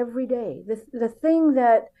every day. The thing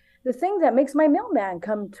that makes my mailman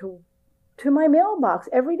come to my mailbox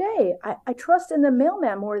every day. I trust in the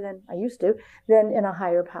mailman more than I used to, than in a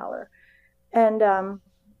higher power. And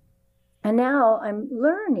now I'm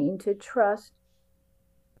learning to trust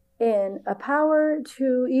in a power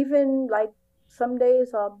to, even like some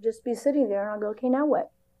days I'll just be sitting there and I'll go, okay, now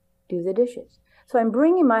what? Do the dishes. So I'm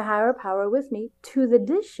bringing my higher power with me to the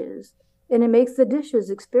dishes, and it makes the dishes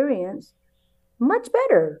experience much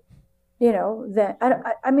better.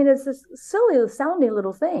 I mean, it's this silly sounding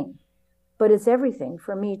little thing, but it's everything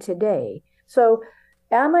for me today. So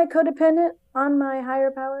am I codependent on my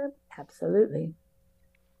higher power? Absolutely.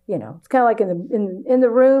 It's kind of like in the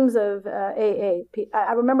rooms of AA.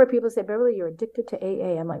 I remember people say, Beverly, you're addicted to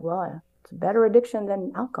AA. I'm like, well, it's a better addiction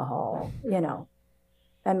than alcohol.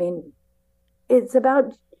 I mean, it's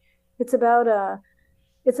about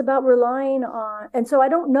relying on, and so I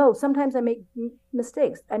don't know. Sometimes I make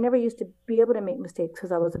mistakes. I never used to be able to make mistakes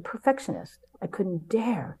because I was a perfectionist. I couldn't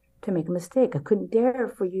dare to make a mistake. I couldn't dare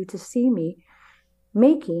for you to see me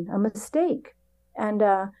making a mistake.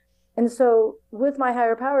 And so with my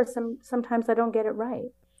higher power, sometimes I don't get it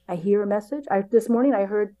right. I hear a message. This morning I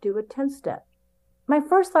heard do a 10-step. My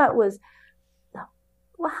first thought was,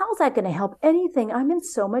 well, how's that going to help anything? I'm in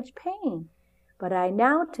so much pain. But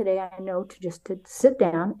today I know to sit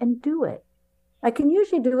down and do it. I can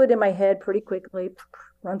usually do it in my head pretty quickly,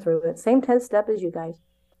 run through it. Same 10-step as you guys.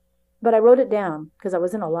 But I wrote it down because I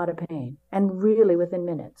was in a lot of pain. And really within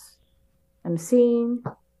minutes, I'm seeing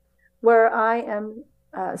where I am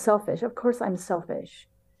selfish. Of course I'm selfish.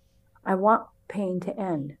 I want pain to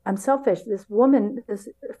end. I'm selfish. This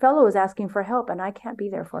fellow is asking for help and I can't be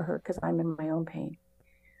there for her because I'm in my own pain.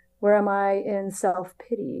 Where am I in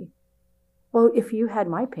self-pity? Well, if you had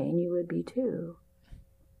my pain, you would be too.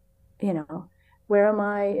 Where am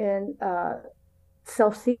I in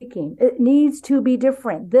self-seeking? It needs to be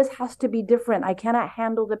different. This has to be different. I cannot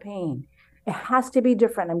handle the pain. It has to be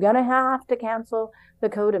different. I'm going to have to cancel the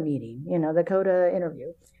CoDA meeting, the CoDA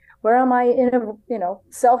interview. Where am I in,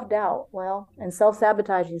 self-doubt? Well, and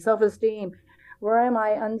self-sabotaging, self-esteem. Where am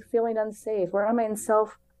I feeling unsafe? Where am I in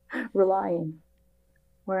self-relying?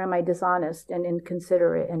 Where am I dishonest and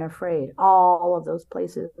inconsiderate and afraid? All of those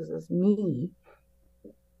places is me.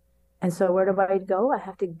 And so where do I go? I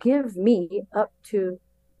have to give me up to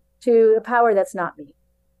a power that's not me.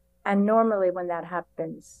 And normally when that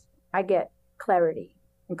happens, I get clarity,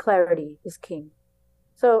 and clarity is king.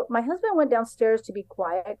 So my husband went downstairs to be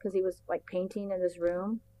quiet because he was like painting in his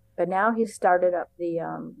room, but now he started up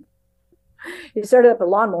the You started up a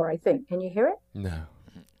lawnmower, I think. Can you hear it? No.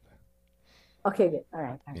 Okay, good. All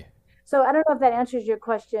right. Yeah. So I don't know if that answers your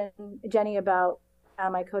question, Jenny, about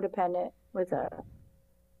am I codependent with a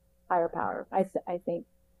higher power? I think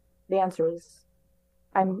the answer is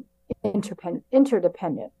I'm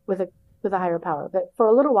interdependent with a higher power. But for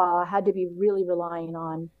a little while, I had to be really relying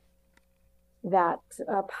on that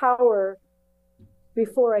power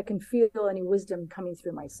before I can feel any wisdom coming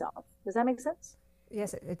through myself. Does that make sense?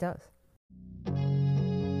 Yes, it does.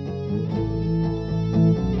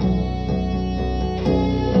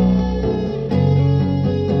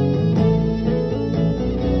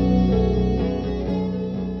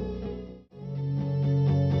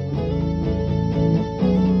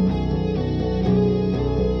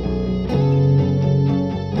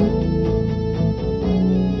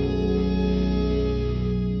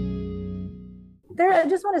 I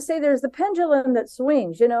just want to say there's the pendulum that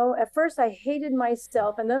swings. You know, at first I hated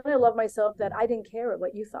myself, and then I love myself that I didn't care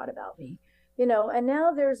what you thought about me, you know, and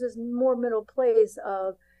now there's this more middle place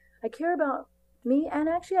of I care about me, and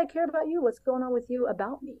actually I care about you, what's going on with you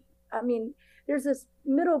about me. I mean, there's this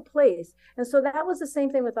middle place. And so that was the same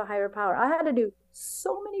thing with the higher power. I had to do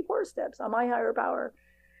so many 4 steps on my higher power,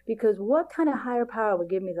 because what kind of higher power would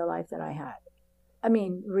give me the life that I had? I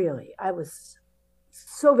mean, really, I was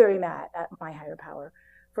so very mad at my higher power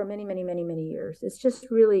for many, many, many, many years. It's just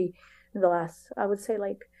really in the last, I would say,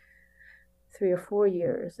 like 3 or 4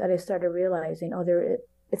 years that I started realizing,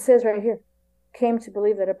 it says right here, came to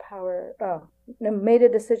believe that a power, made a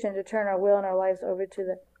decision to turn our will and our lives over to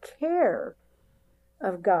the care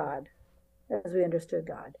of God, as we understood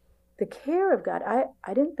God. The care of God.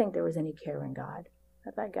 I didn't think there was any care in God.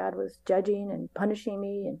 I thought God was judging and punishing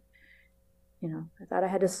me, and you know, I thought I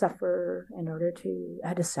had to suffer I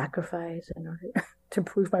had to sacrifice in order to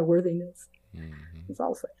prove my worthiness. Mm-hmm. It's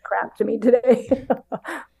all like crap to me today.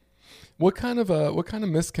 What kind of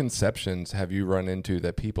misconceptions have you run into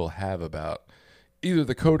that people have about either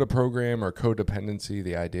the CoDA program or codependency,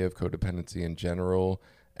 the idea of codependency in general,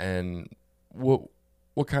 and what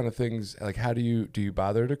kind of things, like how do you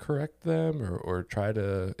bother to correct them or try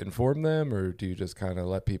to inform them, or do you just kind of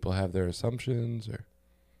let people have their assumptions? Or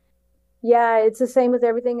yeah, it's the same with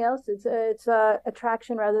everything else. It's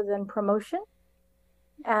attraction rather than promotion.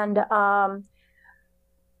 And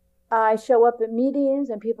I show up at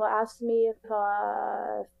meetings and people ask me if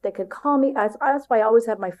they could call me. That's why I always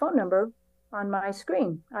have my phone number on my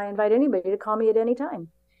screen. I invite anybody to call me at any time.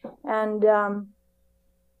 And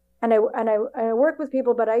I work with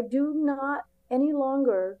people, but I do not any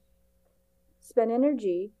longer spend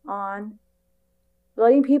energy on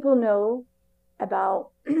letting people know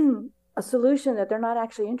about a solution that they're not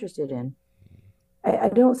actually interested in. I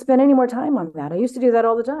don't spend any more time on that. I used to do that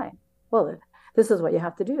all the time. Well, this is what you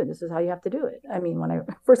have to do. This is how you have to do it. I mean, when I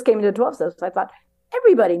first came into 12 steps, I thought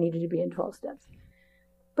everybody needed to be in 12 steps.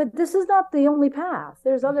 But this is not the only path.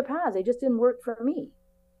 There's other paths. They just didn't work for me,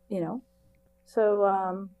 you know? So,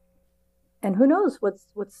 and who knows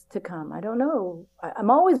what's to come? I don't know.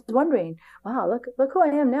 I'm always wondering, wow, look who I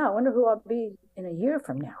am now. I wonder who I'll be in a year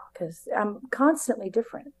from now, because I'm constantly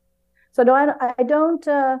different. So no, I don't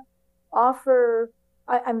offer.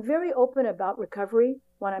 I'm very open about recovery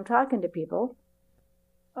when I'm talking to people.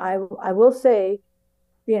 I will say,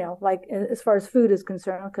 you know, like as far as food is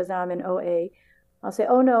concerned, because now I'm in OA, I'll say,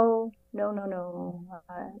 oh no,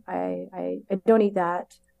 I don't eat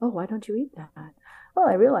that. Oh, why don't you eat that? Well,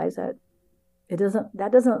 I realize that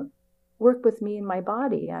that doesn't work with me in my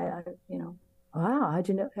body. I you know, wow, how'd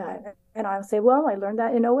you know? And I'll say, well, I learned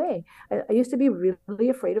that in OA. I used to be really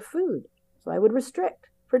afraid of food. So I would restrict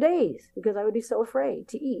for days because I would be so afraid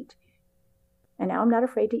to eat. And now I'm not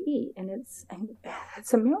afraid to eat. And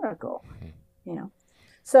it's a miracle, you know.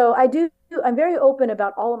 So I'm very open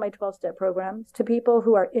about all of my 12-step programs to people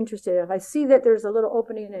who are interested. If I see that there's a little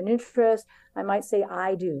opening and interest, I might say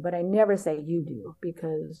I do, but I never say you do,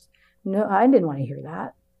 because no, I didn't want to hear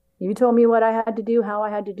that. You told me what I had to do, how I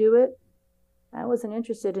had to do it. I wasn't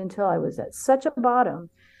interested until I was at such a bottom.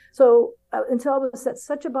 So until I was at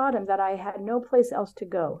such a bottom that I had no place else to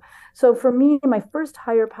go. So for me, my first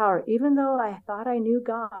higher power, even though I thought I knew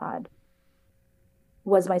God,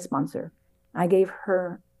 was my sponsor. I gave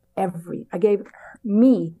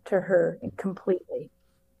me to her completely.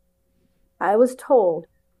 I was told,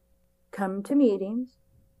 come to meetings,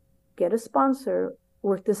 get a sponsor,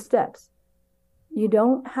 work the steps. You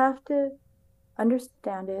don't have to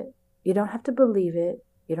understand it. You don't have to believe it.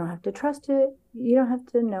 You don't have to trust it. You don't have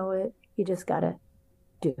to know it. You just got to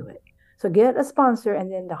do it. So get a sponsor,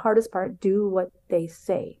 and then the hardest part, do what they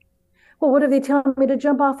say. Well, what if they tell me to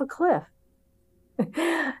jump off a cliff?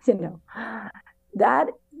 You know, that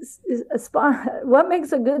what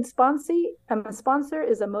makes a good sponsee? A sponsor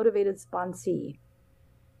is a motivated sponsee.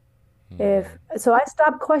 So I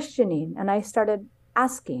stopped questioning and I started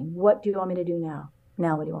asking, what do you want me to do now?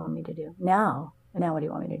 Now, what do you want me to do? Now what do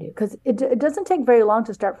you want me to do? Because it doesn't take very long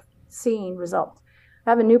to start seeing results. I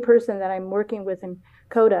have a new person that I'm working with in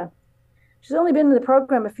CoDA. She's only been in the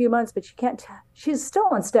program a few months, but she's still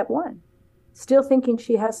on step 1, still thinking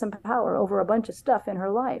she has some power over a bunch of stuff in her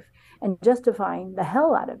life and justifying the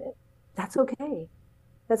hell out of it. That's okay.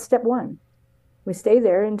 That's step 1. We stay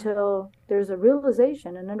there until there's a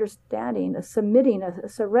realization, an understanding, a submitting, a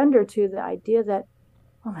surrender to the idea that,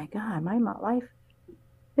 oh my God, my life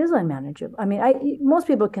is unmanageable. I mean, most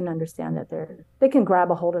people can understand that they can grab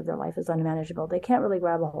a hold of their life as unmanageable. They can't really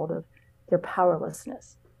grab a hold of their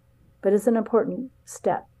powerlessness, but it's an important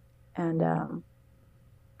step. And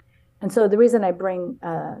so the reason I bring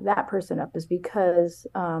that person up is because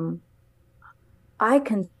I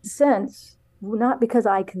can sense, not because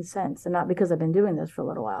I can sense and not because I've been doing this for a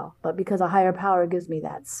little while, but because a higher power gives me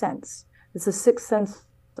that sense. It's a sixth sense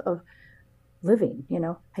of living,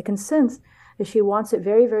 I can sense that she wants it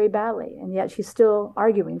very, very badly, and yet she's still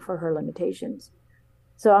arguing for her limitations.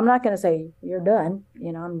 So I'm not going to say, you're done,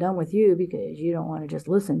 I'm done with you because you don't want to just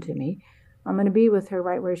listen to me. I'm going to be with her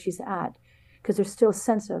right where she's at, because there's still a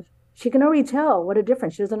sense of, she can already tell what a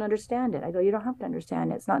difference. She doesn't understand it. I go, you don't have to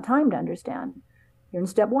understand it. It's not time to understand. You're in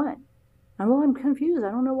step 1. I'm confused.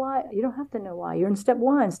 I don't know why. You don't have to know why. You're in step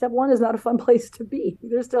 1. Step 1 is not a fun place to be.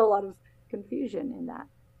 There's still a lot of confusion in that.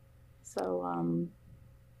 So,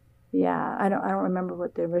 I don't remember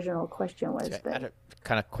what the original question was. I had a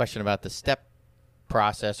kind of question about the step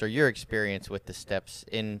process or your experience with the steps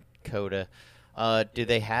in CoDA. Do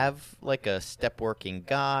they have like a step working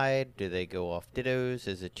guide? Do they go off dittos?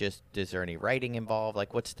 Is there any writing involved?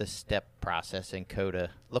 Like, what's the step process in CoDA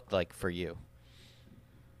look like for you?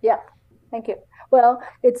 Yeah. Thank you. Well,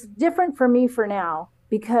 it's different for me for now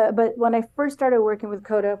but when I first started working with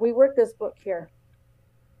CoDA, we worked this book here.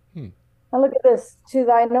 And look at this. To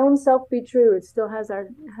thine own self be true. It still has our,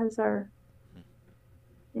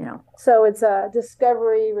 so it's a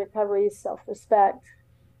discovery, recovery, self-respect.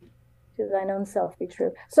 To thine own self be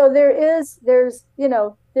true. So there's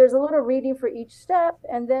a little reading for each step,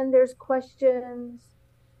 and then there's questions.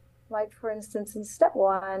 Like, for instance, in step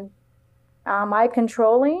 1, am I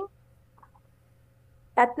controlling?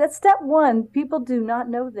 At that step 1, people do not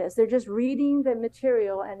know this. They're just reading the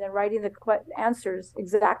material and then writing the answers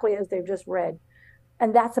exactly as they've just read.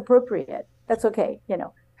 And that's appropriate. That's okay,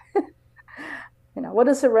 what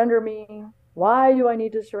does surrender mean? Why do I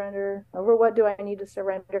need to surrender? Over what do I need to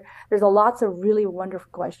surrender? There's lots of really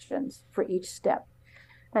wonderful questions for each step.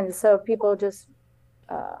 And so people just,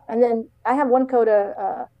 and then I have one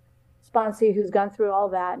CoDA sponsee who's gone through all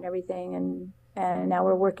that and everything. And now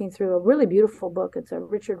we're working through a really beautiful book. It's a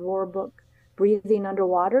Richard Rohr book, Breathing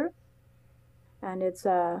Underwater. And it's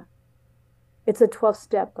a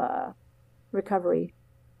 12-step recovery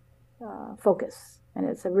focus. And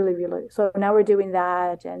it's a really, really, so now we're doing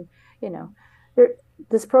that. And,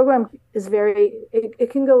 this program is it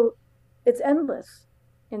can go, it's endless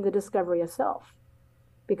in the discovery of self.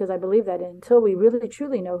 Because I believe that until we really,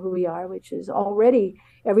 truly know who we are, which is already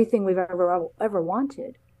everything we've ever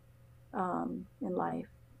wanted, in life,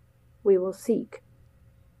 we will seek.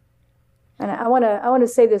 And I want to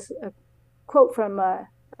say this quote from I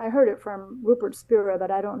heard it from Rupert Spira, but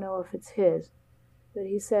I don't know if it's his. But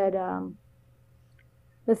he said,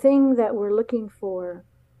 "The thing that we're looking for,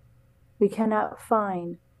 we cannot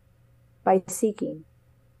find by seeking,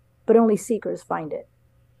 but only seekers find it."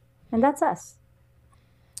 And that's us.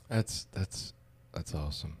 That's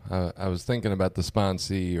awesome. I was thinking about the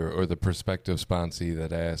sponsee or the prospective sponsee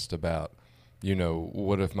that asked about,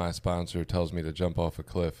 what if my sponsor tells me to jump off a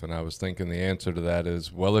cliff? And I was thinking the answer to that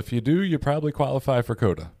is, well, if you do, you probably qualify for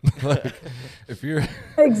CoDA. Like, if you're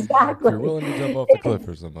exactly if you're willing to jump off the cliff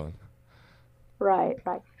for someone. Right.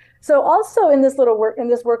 So also in this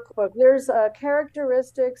workbook, there's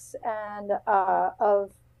characteristics and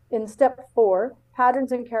in step 4,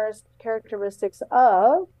 patterns and characteristics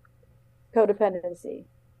of codependency.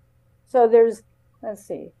 So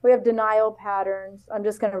we have denial patterns. I'm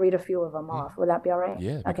just going to read a few of them off. Would that be all right?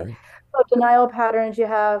 Yeah. Okay. Great. So denial patterns, you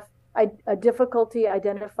have a difficulty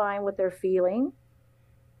identifying what they're feeling.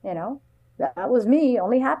 That was me,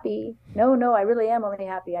 only happy. No, I really am only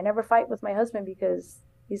happy. I never fight with my husband because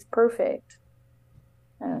he's perfect.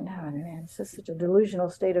 I don't know, man. It's just such a delusional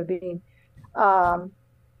state of being.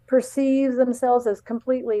 Perceives themselves as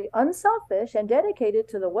completely unselfish and dedicated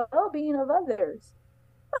to the well-being of others.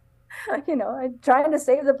 Trying to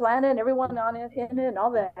save the planet and everyone in it and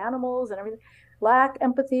all the animals and everything. lack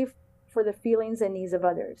empathy for the feelings and needs of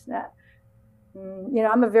others. Now,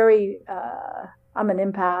 I'm I'm an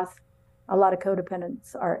empath. A lot of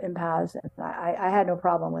codependents are empaths, and I had no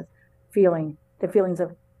problem with feeling the feelings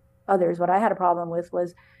of others. What I had a problem with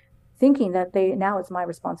was thinking that now it's my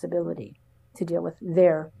responsibility to deal with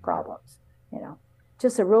their problems.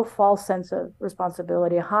 Just a real false sense of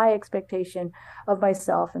responsibility, a high expectation of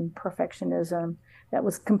myself, and perfectionism that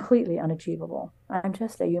was completely unachievable. I'm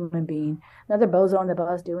just a human being, another bozo on the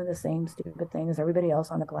bus doing the same stupid thing as everybody else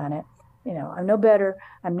on the planet. I'm no better,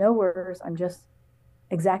 I'm no worse, I'm just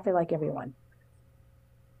exactly like everyone.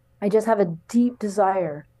 I just have a deep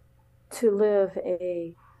desire to live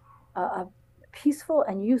a peaceful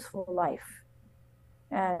and useful life.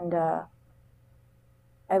 And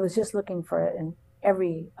I was just looking for it in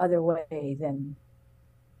every other way than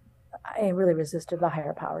I really resisted the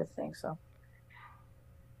higher power thing. So,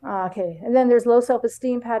 okay. And then there's low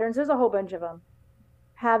self-esteem patterns. There's a whole bunch of them.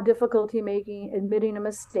 Have difficulty admitting a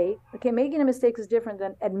mistake. Okay, making a mistake is different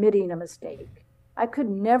than admitting a mistake. I could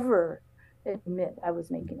never admit I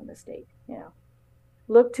was making a mistake.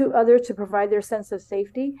 Look to others to provide their sense of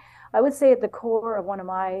safety. I would say at the core of one of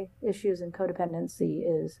my issues in codependency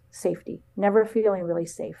is safety, never feeling really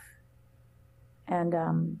safe. And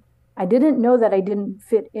I didn't know that I didn't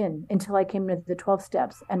fit in until I came to the 12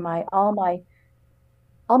 steps, and all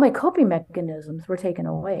my coping mechanisms were taken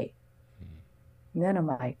away. And then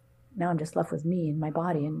now I'm just left with me and my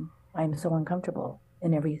body, and I'm so uncomfortable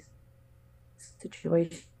in every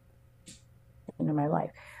situation in my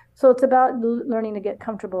life. So it's about learning to get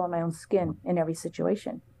comfortable in my own skin in every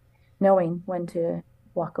situation, knowing when to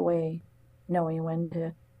walk away, knowing when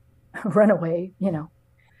to run away,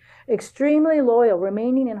 Extremely loyal,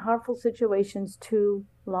 remaining in harmful situations too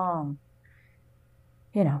long,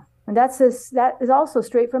 And that is also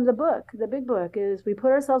straight from the book. The big book is we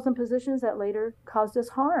put ourselves in positions that later caused us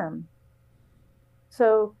harm.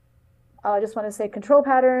 So I just want to say control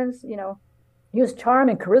patterns, use charm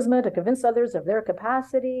and charisma to convince others of their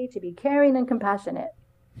capacity to be caring and compassionate.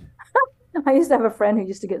 I used to have a friend who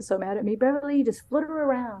used to get so mad at me. Beverly, you just flitter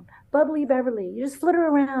around. Bubbly Beverly, you just flitter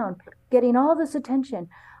around, getting all this attention.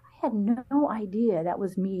 I had no idea that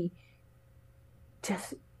was me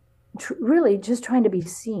just really just trying to be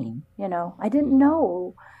seen. I didn't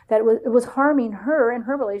know that it was harming her and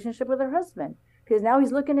her relationship with her husband, because now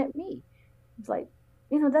he's looking at me. It's like,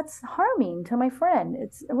 that's harming to my friend.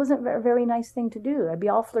 It wasn't a very nice thing to do. I'd be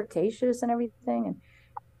all flirtatious and everything.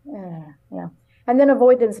 And then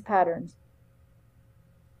avoidance patterns.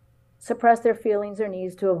 Suppress their feelings or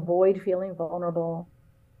needs to avoid feeling vulnerable.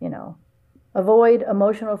 Avoid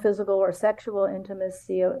emotional, physical, or sexual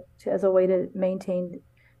intimacy as a way to maintain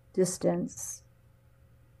distance.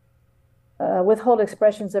 Withhold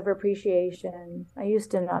expressions of appreciation. I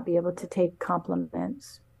used to not be able to take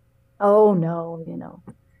compliments. Oh no,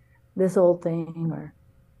 this old thing, or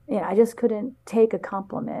I just couldn't take a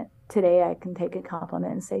compliment. Today I can take a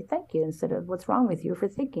compliment and say thank you instead of what's wrong with you for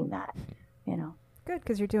thinking that. Good,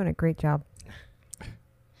 because you're doing a great job.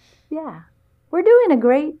 Yeah, we're doing a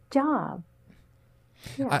great job.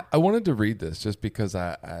 Yeah. I wanted to read this just because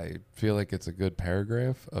I feel like it's a good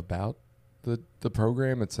paragraph about the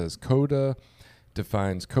program. It says CoDA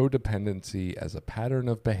defines codependency as a pattern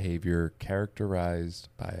of behavior characterized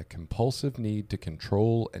by a compulsive need to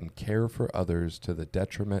control and care for others to the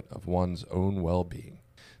detriment of one's own well-being.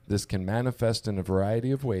 This can manifest in a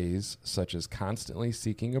variety of ways, such as constantly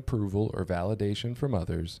seeking approval or validation from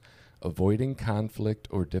others, avoiding conflict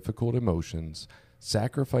or difficult emotions,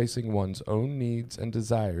 sacrificing one's own needs and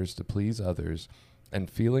desires to please others,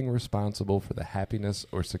 and feeling responsible for the happiness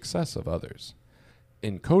or success of others.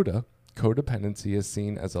 In CoDA, codependency is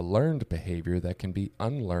seen as a learned behavior that can be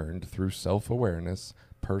unlearned through self-awareness,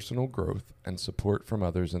 personal growth, and support from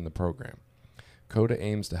others in the program. CoDA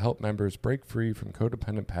aims to help members break free from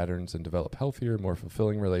codependent patterns and develop healthier, more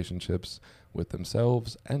fulfilling relationships with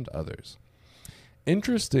themselves and others.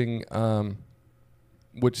 Interesting,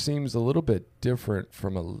 which seems a little bit different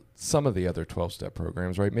from some of the other 12-step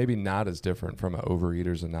programs, right? Maybe not as different from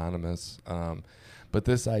Overeaters Anonymous, but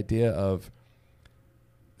this idea of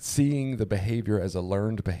seeing the behavior as a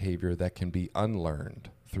learned behavior that can be unlearned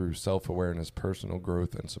through self-awareness, personal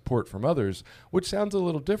growth, and support from others, which sounds a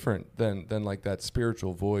little different than like that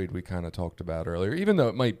spiritual void we kind of talked about earlier, even though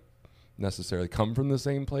it might necessarily come from the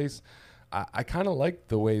same place. I kind of like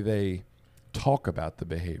the way they talk about the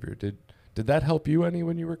behavior. Did that help you any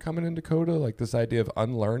when you were coming into CoDA? Like this idea of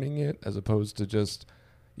unlearning it as opposed to just,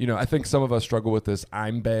 I think some of us struggle with this,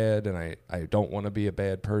 I'm bad and I don't want to be a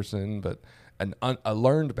bad person, but a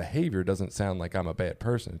learned behavior doesn't sound like I'm a bad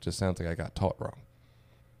person. It just sounds like I got taught wrong.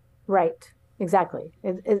 Right. Exactly.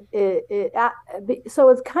 So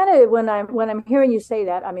it's kind of when I'm hearing you say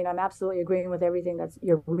that, I mean, I'm absolutely agreeing with everything that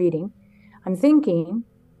you're reading. I'm thinking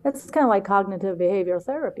that's kind of like cognitive behavioral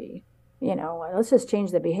therapy. Let's just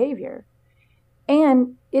change the behavior.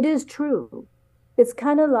 And it is true. It's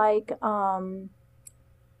kind of like,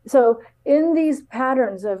 so in these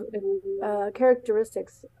patterns of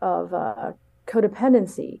characteristics of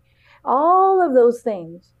codependency, all of those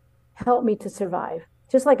things help me to survive.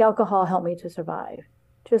 Just like alcohol helped me to survive.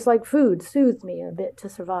 Just like food soothed me a bit to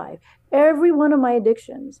survive. Every one of my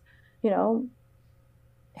addictions,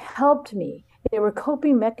 helped me. They were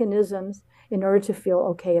coping mechanisms in order to feel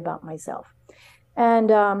okay about myself. And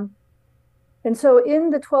so in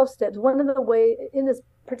the 12 steps, one of the ways in this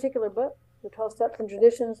particular book, the 12 steps and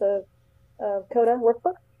traditions of CoDA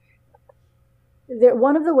workbook,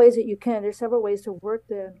 one of the ways that you can, there's several ways to work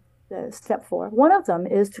the step 4. One of them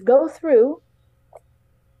is to go through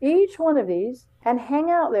each one of these and hang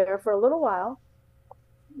out there for a little while.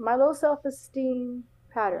 My low self-esteem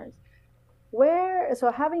patterns.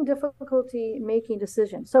 So having difficulty making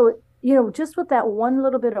decisions. So, just with that one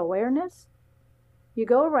little bit of awareness, you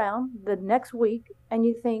go around the next week and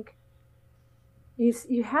you think,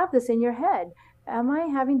 you have this in your head. Am I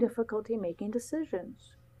having difficulty making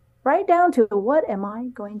decisions? Right down to, what am I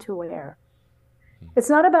going to wear? It's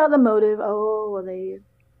not about the motive. Oh, well, they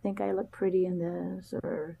think I look pretty in this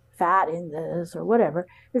or fat in this or whatever.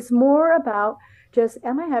 It's more about just,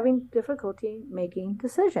 am I having difficulty making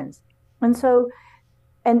decisions? And so,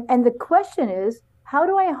 and the question is, how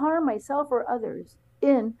do I harm myself or others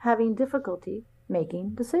in having difficulty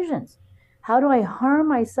making decisions? How do I harm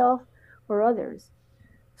myself or others?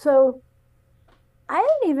 So I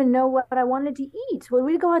didn't even know what I wanted to eat. When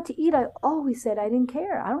we go out to eat, I always said I didn't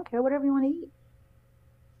care. I don't care whatever you want to eat.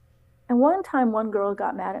 And one time, one girl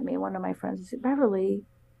got mad at me, one of my friends, said, Beverly,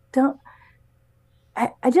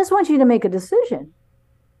 I just want you to make a decision.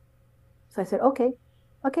 So I said, okay,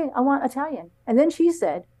 I want Italian. And then she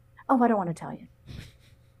said, oh, I don't want Italian.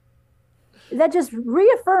 That just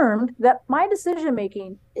reaffirmed that my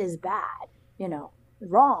decision-making is bad,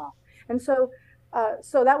 wrong. And so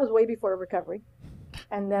that was way before recovery.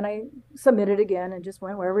 And then I submitted again and just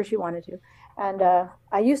went wherever she wanted to. And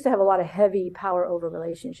I used to have a lot of heavy power over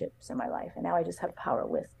relationships in my life, and now I just have power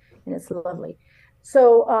with, and it's lovely.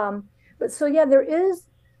 So, there is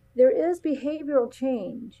behavioral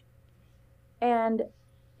change, and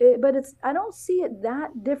I don't see it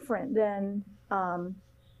that different than, and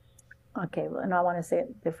I want to say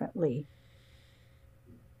it differently.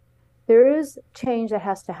 There is change that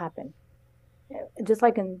has to happen, just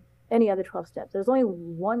like in any other 12 steps. There's only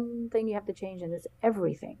one thing you have to change, and it's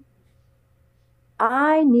everything.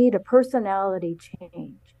 I need a personality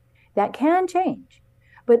change. That can change,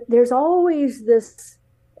 but there's always this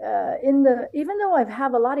even though I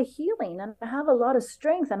have a lot of healing and I have a lot of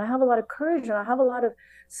strength and I have a lot of courage and I have a lot of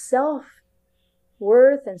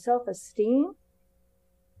self-worth and self-esteem,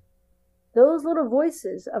 those little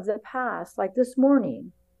voices of the past, like this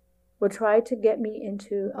morning, will try to get me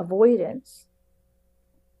into avoidance.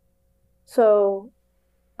 So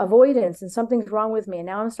avoidance, and something's wrong with me, and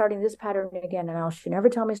now I'm starting this pattern again, and I should never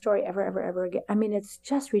tell my story ever again. I mean, it's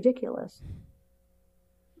just ridiculous.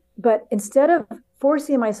 But instead of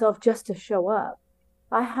forcing myself just to show up,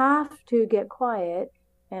 I have to get quiet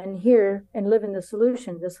and hear and live in the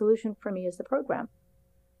solution. The solution for me is the program.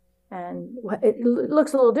 And it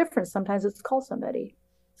looks a little different. Sometimes it's call somebody.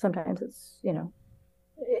 Sometimes it's,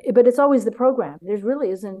 but it's always the program. There's really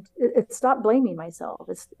isn't, it's stop blaming myself.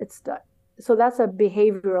 So that's a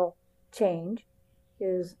behavioral change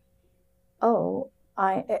is,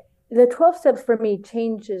 the 12 steps for me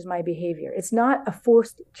changes my behavior. It's not a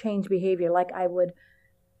forced change behavior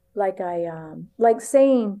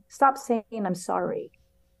stop saying I'm sorry.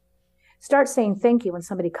 Start saying thank you when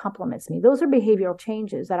somebody compliments me. Those are behavioral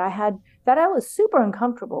changes that I was super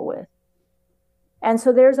uncomfortable with. And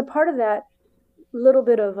so there's a part of that little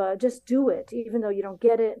bit of just do it, even though you don't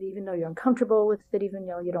get it, even though you're uncomfortable with it, even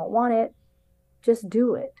though you don't want it, just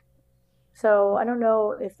do it. So I don't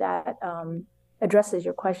know if that addresses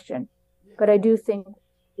your question, but I do think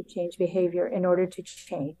to change behavior in order to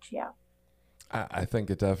change. Yeah. I think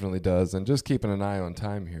it definitely does. And just keeping an eye on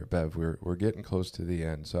time here, Bev, we're getting close to the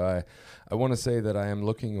end. So I want to say that I am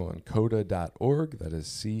looking on CoDA.org. That is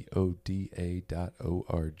CoDA.org.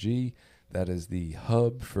 That is the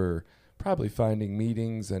hub for probably finding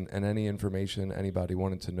meetings and any information anybody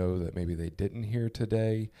wanted to know that maybe they didn't hear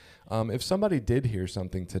today. If somebody did hear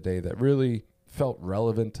something today that really felt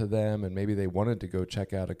relevant to them and maybe they wanted to go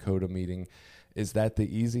check out a CoDA meeting, is that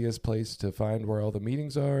the easiest place to find where all the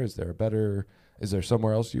meetings are? Is there a better Is there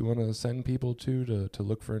somewhere else you want to send people to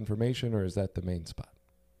look for information, or is that the main spot?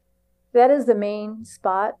 That is the main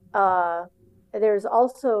spot. There's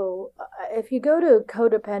also, if you go to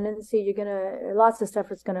codependency, lots of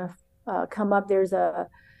stuff is gonna come up. There's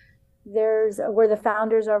where the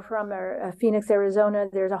founders are from, or Phoenix, Arizona.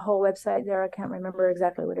 There's a whole website there. I can't remember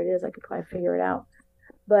exactly what it is. I could probably figure it out.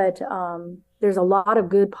 But there's a lot of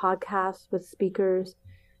good podcasts with speakers,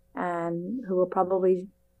 and who will probably,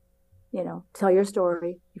 tell your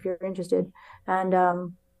story if you're interested. And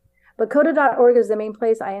but CoDA.org is the main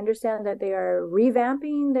place. I understand that they are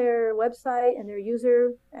revamping their website and their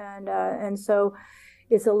user, and so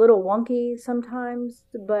it's a little wonky sometimes.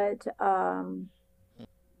 But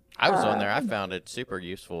I was on there. I found it super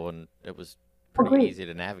useful, and it was pretty easy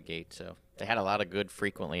to navigate. So they had a lot of good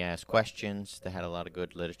frequently asked questions. They had a lot of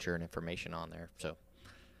good literature and information on there. So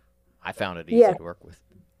I found it easy to work with.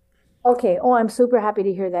 Okay. Oh, I'm super happy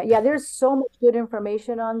to hear that. Yeah, there's so much good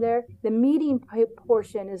information on there. The meeting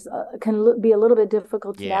portion is be a little bit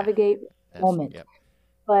difficult to navigate at the moment. Yep.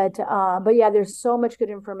 But yeah, there's so much good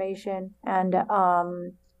information, and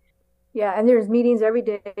and there's meetings every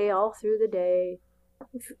day, all through the day.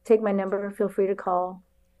 Take my number. Feel free to call.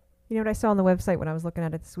 You know what I saw on the website when I was looking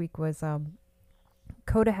at it this week was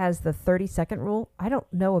CoDA has the 30-second rule. I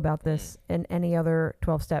don't know about this in any other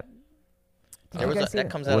 12-step. That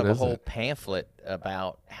comes out of a whole pamphlet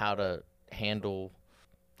about how to handle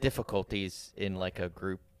difficulties in like a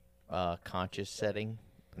group conscious setting,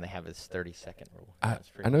 and they have this 30-second rule.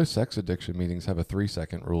 I know sex addiction meetings have a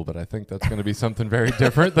 3-second rule, but I think that's going to be something very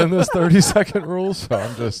different than this 30-second rule. So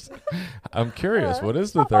I'm curious. What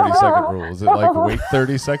is the 30-second rule? Is it like wait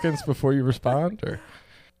 30 seconds before you respond, or?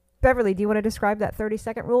 Beverly, do you want to describe that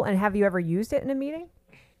 30-second rule, and have you ever used it in a meeting?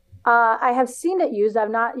 I have seen it used.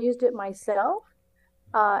 I've not used it myself.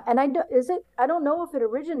 And I don't know if it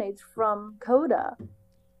originates from CoDA,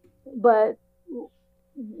 but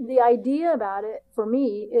the idea about it for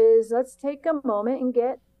me is let's take a moment and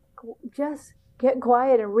get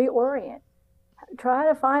quiet and reorient. Try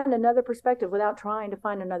to find another perspective without trying to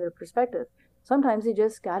find another perspective. Sometimes you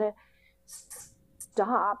just got to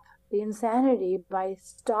stop the insanity by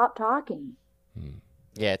stop talking.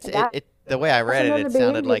 Yeah, the way I read it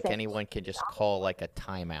sounded like anyone could just call like a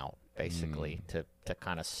timeout, basically, to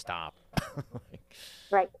kind of stop.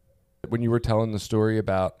 Right. When you were telling the story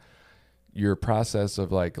about your process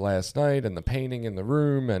of like last night and the painting in the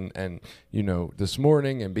room and this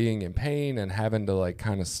morning and being in pain and having to like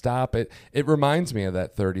kind of stop it reminds me of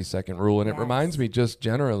that 30-second rule. And it reminds me just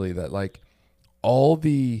generally that like all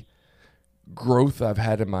the growth I've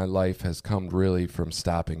had in my life has come really from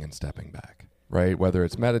stopping and stepping back. Right? Whether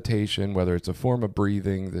it's meditation, whether it's a form of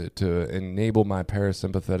breathing to enable my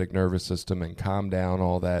parasympathetic nervous system and calm down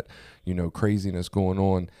all that, craziness going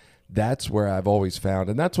on. That's where I've always found,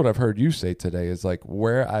 and that's what I've heard you say today, is like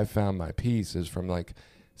where I've found my peace is from like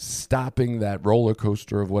stopping that roller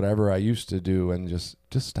coaster of whatever I used to do and just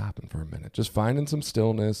stopping for a minute, just finding some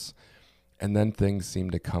stillness, and then things seem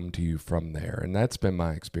to come to you from there. And that's been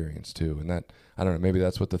my experience too. And that, I don't know, maybe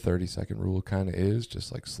that's what the 30-second rule kind of is,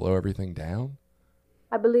 just like slow everything down.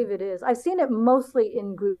 I believe it is. I've seen it mostly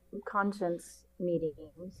in group conscience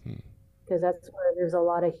meetings because that's where there's a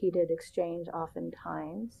lot of heated exchange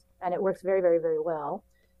oftentimes, and it works very, very, very well.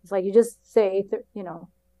 It's like you just say,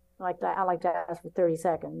 like that. I like to ask for 30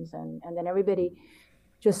 seconds, and then everybody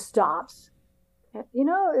just stops.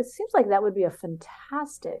 It seems like that would be a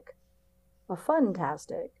fantastic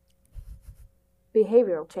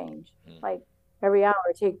behavioral change. Like every hour,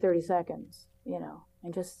 take 30 seconds,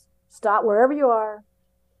 and just stop wherever you are.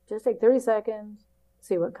 Just take 30 seconds,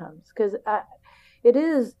 see what comes. Because it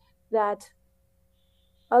is that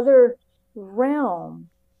other realm,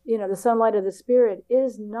 the sunlight of the spirit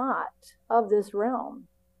is not of this realm.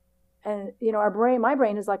 And, my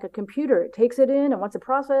brain is like a computer. It takes it in and wants to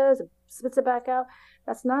process, it spits it back out.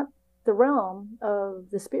 That's not the realm of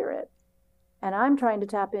the spirit. And I'm trying to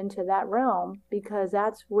tap into that realm because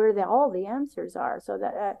that's where all the answers are. So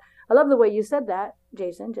that I love the way you said that,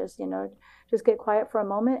 Jason. Just get quiet for a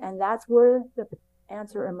moment, and that's where the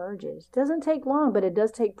answer emerges. It doesn't take long, but it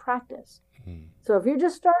does take practice. So if you're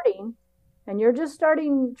just starting,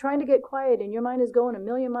 trying to get quiet, and your mind is going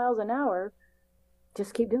 1,000,000 miles an hour,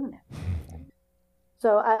 just keep doing it.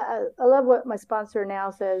 So I love what my sponsor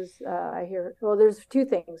now says. I hear, well, there's two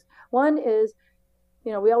things. One is,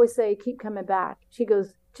 we always say, keep coming back. She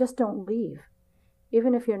goes, just don't leave.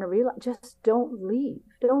 Even if you're in a relapse, just don't leave.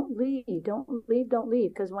 Don't leave.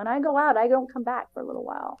 Because when I go out, I don't come back for a little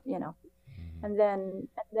while, And then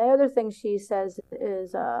the other thing she says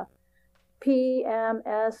is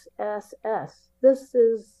PMSSS. This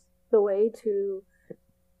is the way to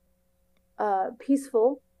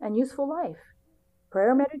peaceful and useful life.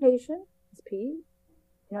 Prayer, meditation is P.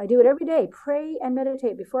 I do it every day. Pray and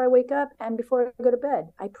meditate before I wake up and before I go to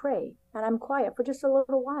bed. I pray and I'm quiet for just a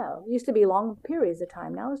little while. It used to be long periods of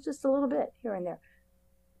time. Now it's just a little bit here and there.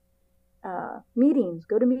 Meetings,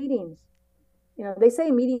 go to meetings. They say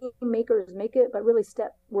meeting makers make it, but really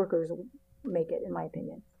step workers make it, in my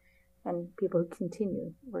opinion. And people who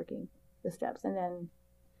continue working the steps. And then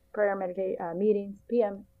prayer, meditate, meetings,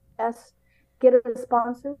 PM, S, get a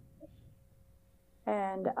sponsor.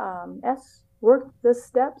 And S, work the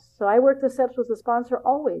steps. So I work the steps with a sponsor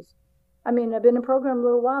always. I've been in a program a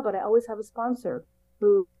little while, but I always have a sponsor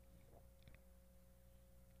who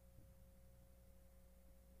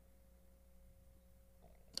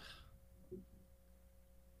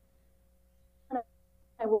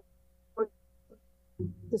I will work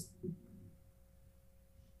this.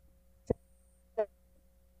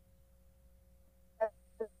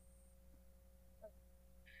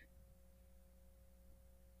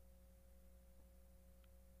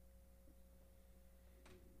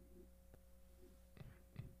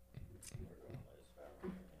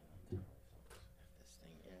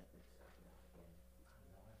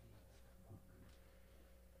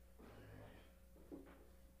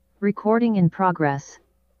 Recording in progress.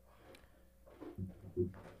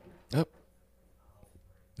 Yep.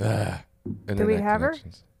 Do we have her?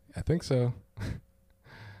 I think so.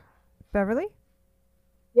 Beverly?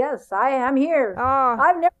 Yes, I am here.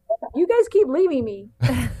 Oh. You guys keep leaving me.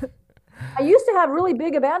 I used to have really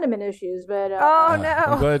big abandonment issues, but no.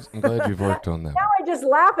 I'm glad you've worked on them. Now I just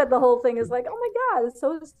laugh at the whole thing. It's like, oh my God, it's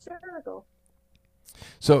so hysterical.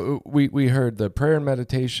 So we heard the prayer and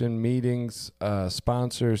meditation, meetings,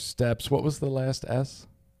 sponsors, steps. What was the last S?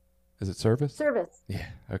 Is it service? Service. Yeah.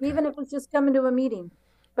 Okay. Even if it's just coming to a meeting.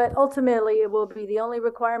 But ultimately, it will be the only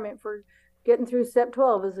requirement for getting through step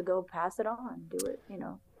 12 is to go pass it on. Do it,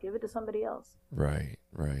 give it to somebody else. Right.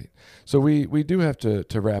 So we do have to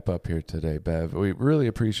wrap up here today, Bev. We really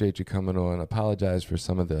appreciate you coming on. Apologize for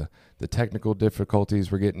some of the technical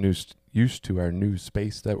difficulties. We're getting used to our new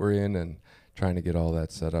space that we're in and trying to get all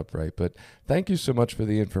that set up right. But thank you so much for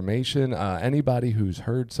the information. Anybody who's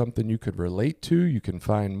heard something you could relate to, you can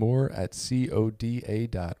find more at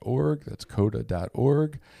CoDA.org. That's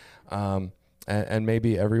CoDA.org. And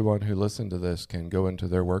maybe everyone who listened to this can go into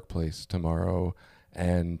their workplace tomorrow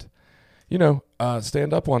and,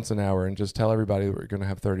 stand up once an hour and just tell everybody that we're going to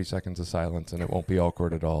have 30 seconds of silence and it won't be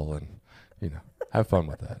awkward at all. And, have fun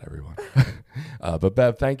with that, everyone. But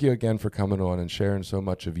Bev, thank you again for coming on and sharing so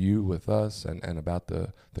much of you with us and about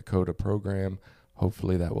the CoDA program.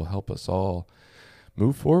 Hopefully that will help us all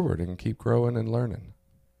move forward and keep growing and learning.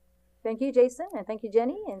 Thank you, Jason, and thank you,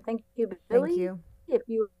 Jenny, and thank you, Billy. Thank you. If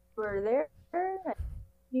you were there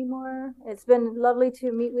anymore, it's been lovely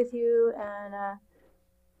to meet with you and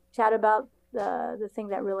chat about the thing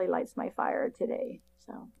that really lights my fire today.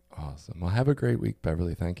 So awesome. Well, have a great week,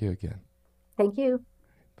 Beverly. Thank you again. Thank you.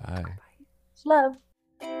 Bye. Love.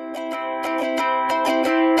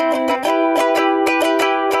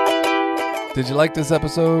 Did you like this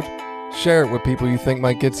episode? Share it with people you think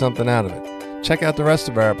might get something out of it. Check out the rest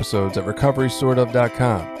of our episodes at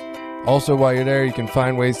recoverysortof.com. Also, while you're there, you can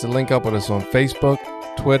find ways to link up with us on Facebook,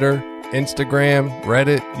 Twitter, Instagram,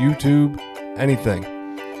 Reddit, YouTube, anything.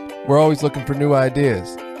 We're always looking for new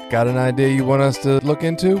ideas. Got an idea you want us to look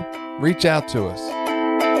into? Reach out to us.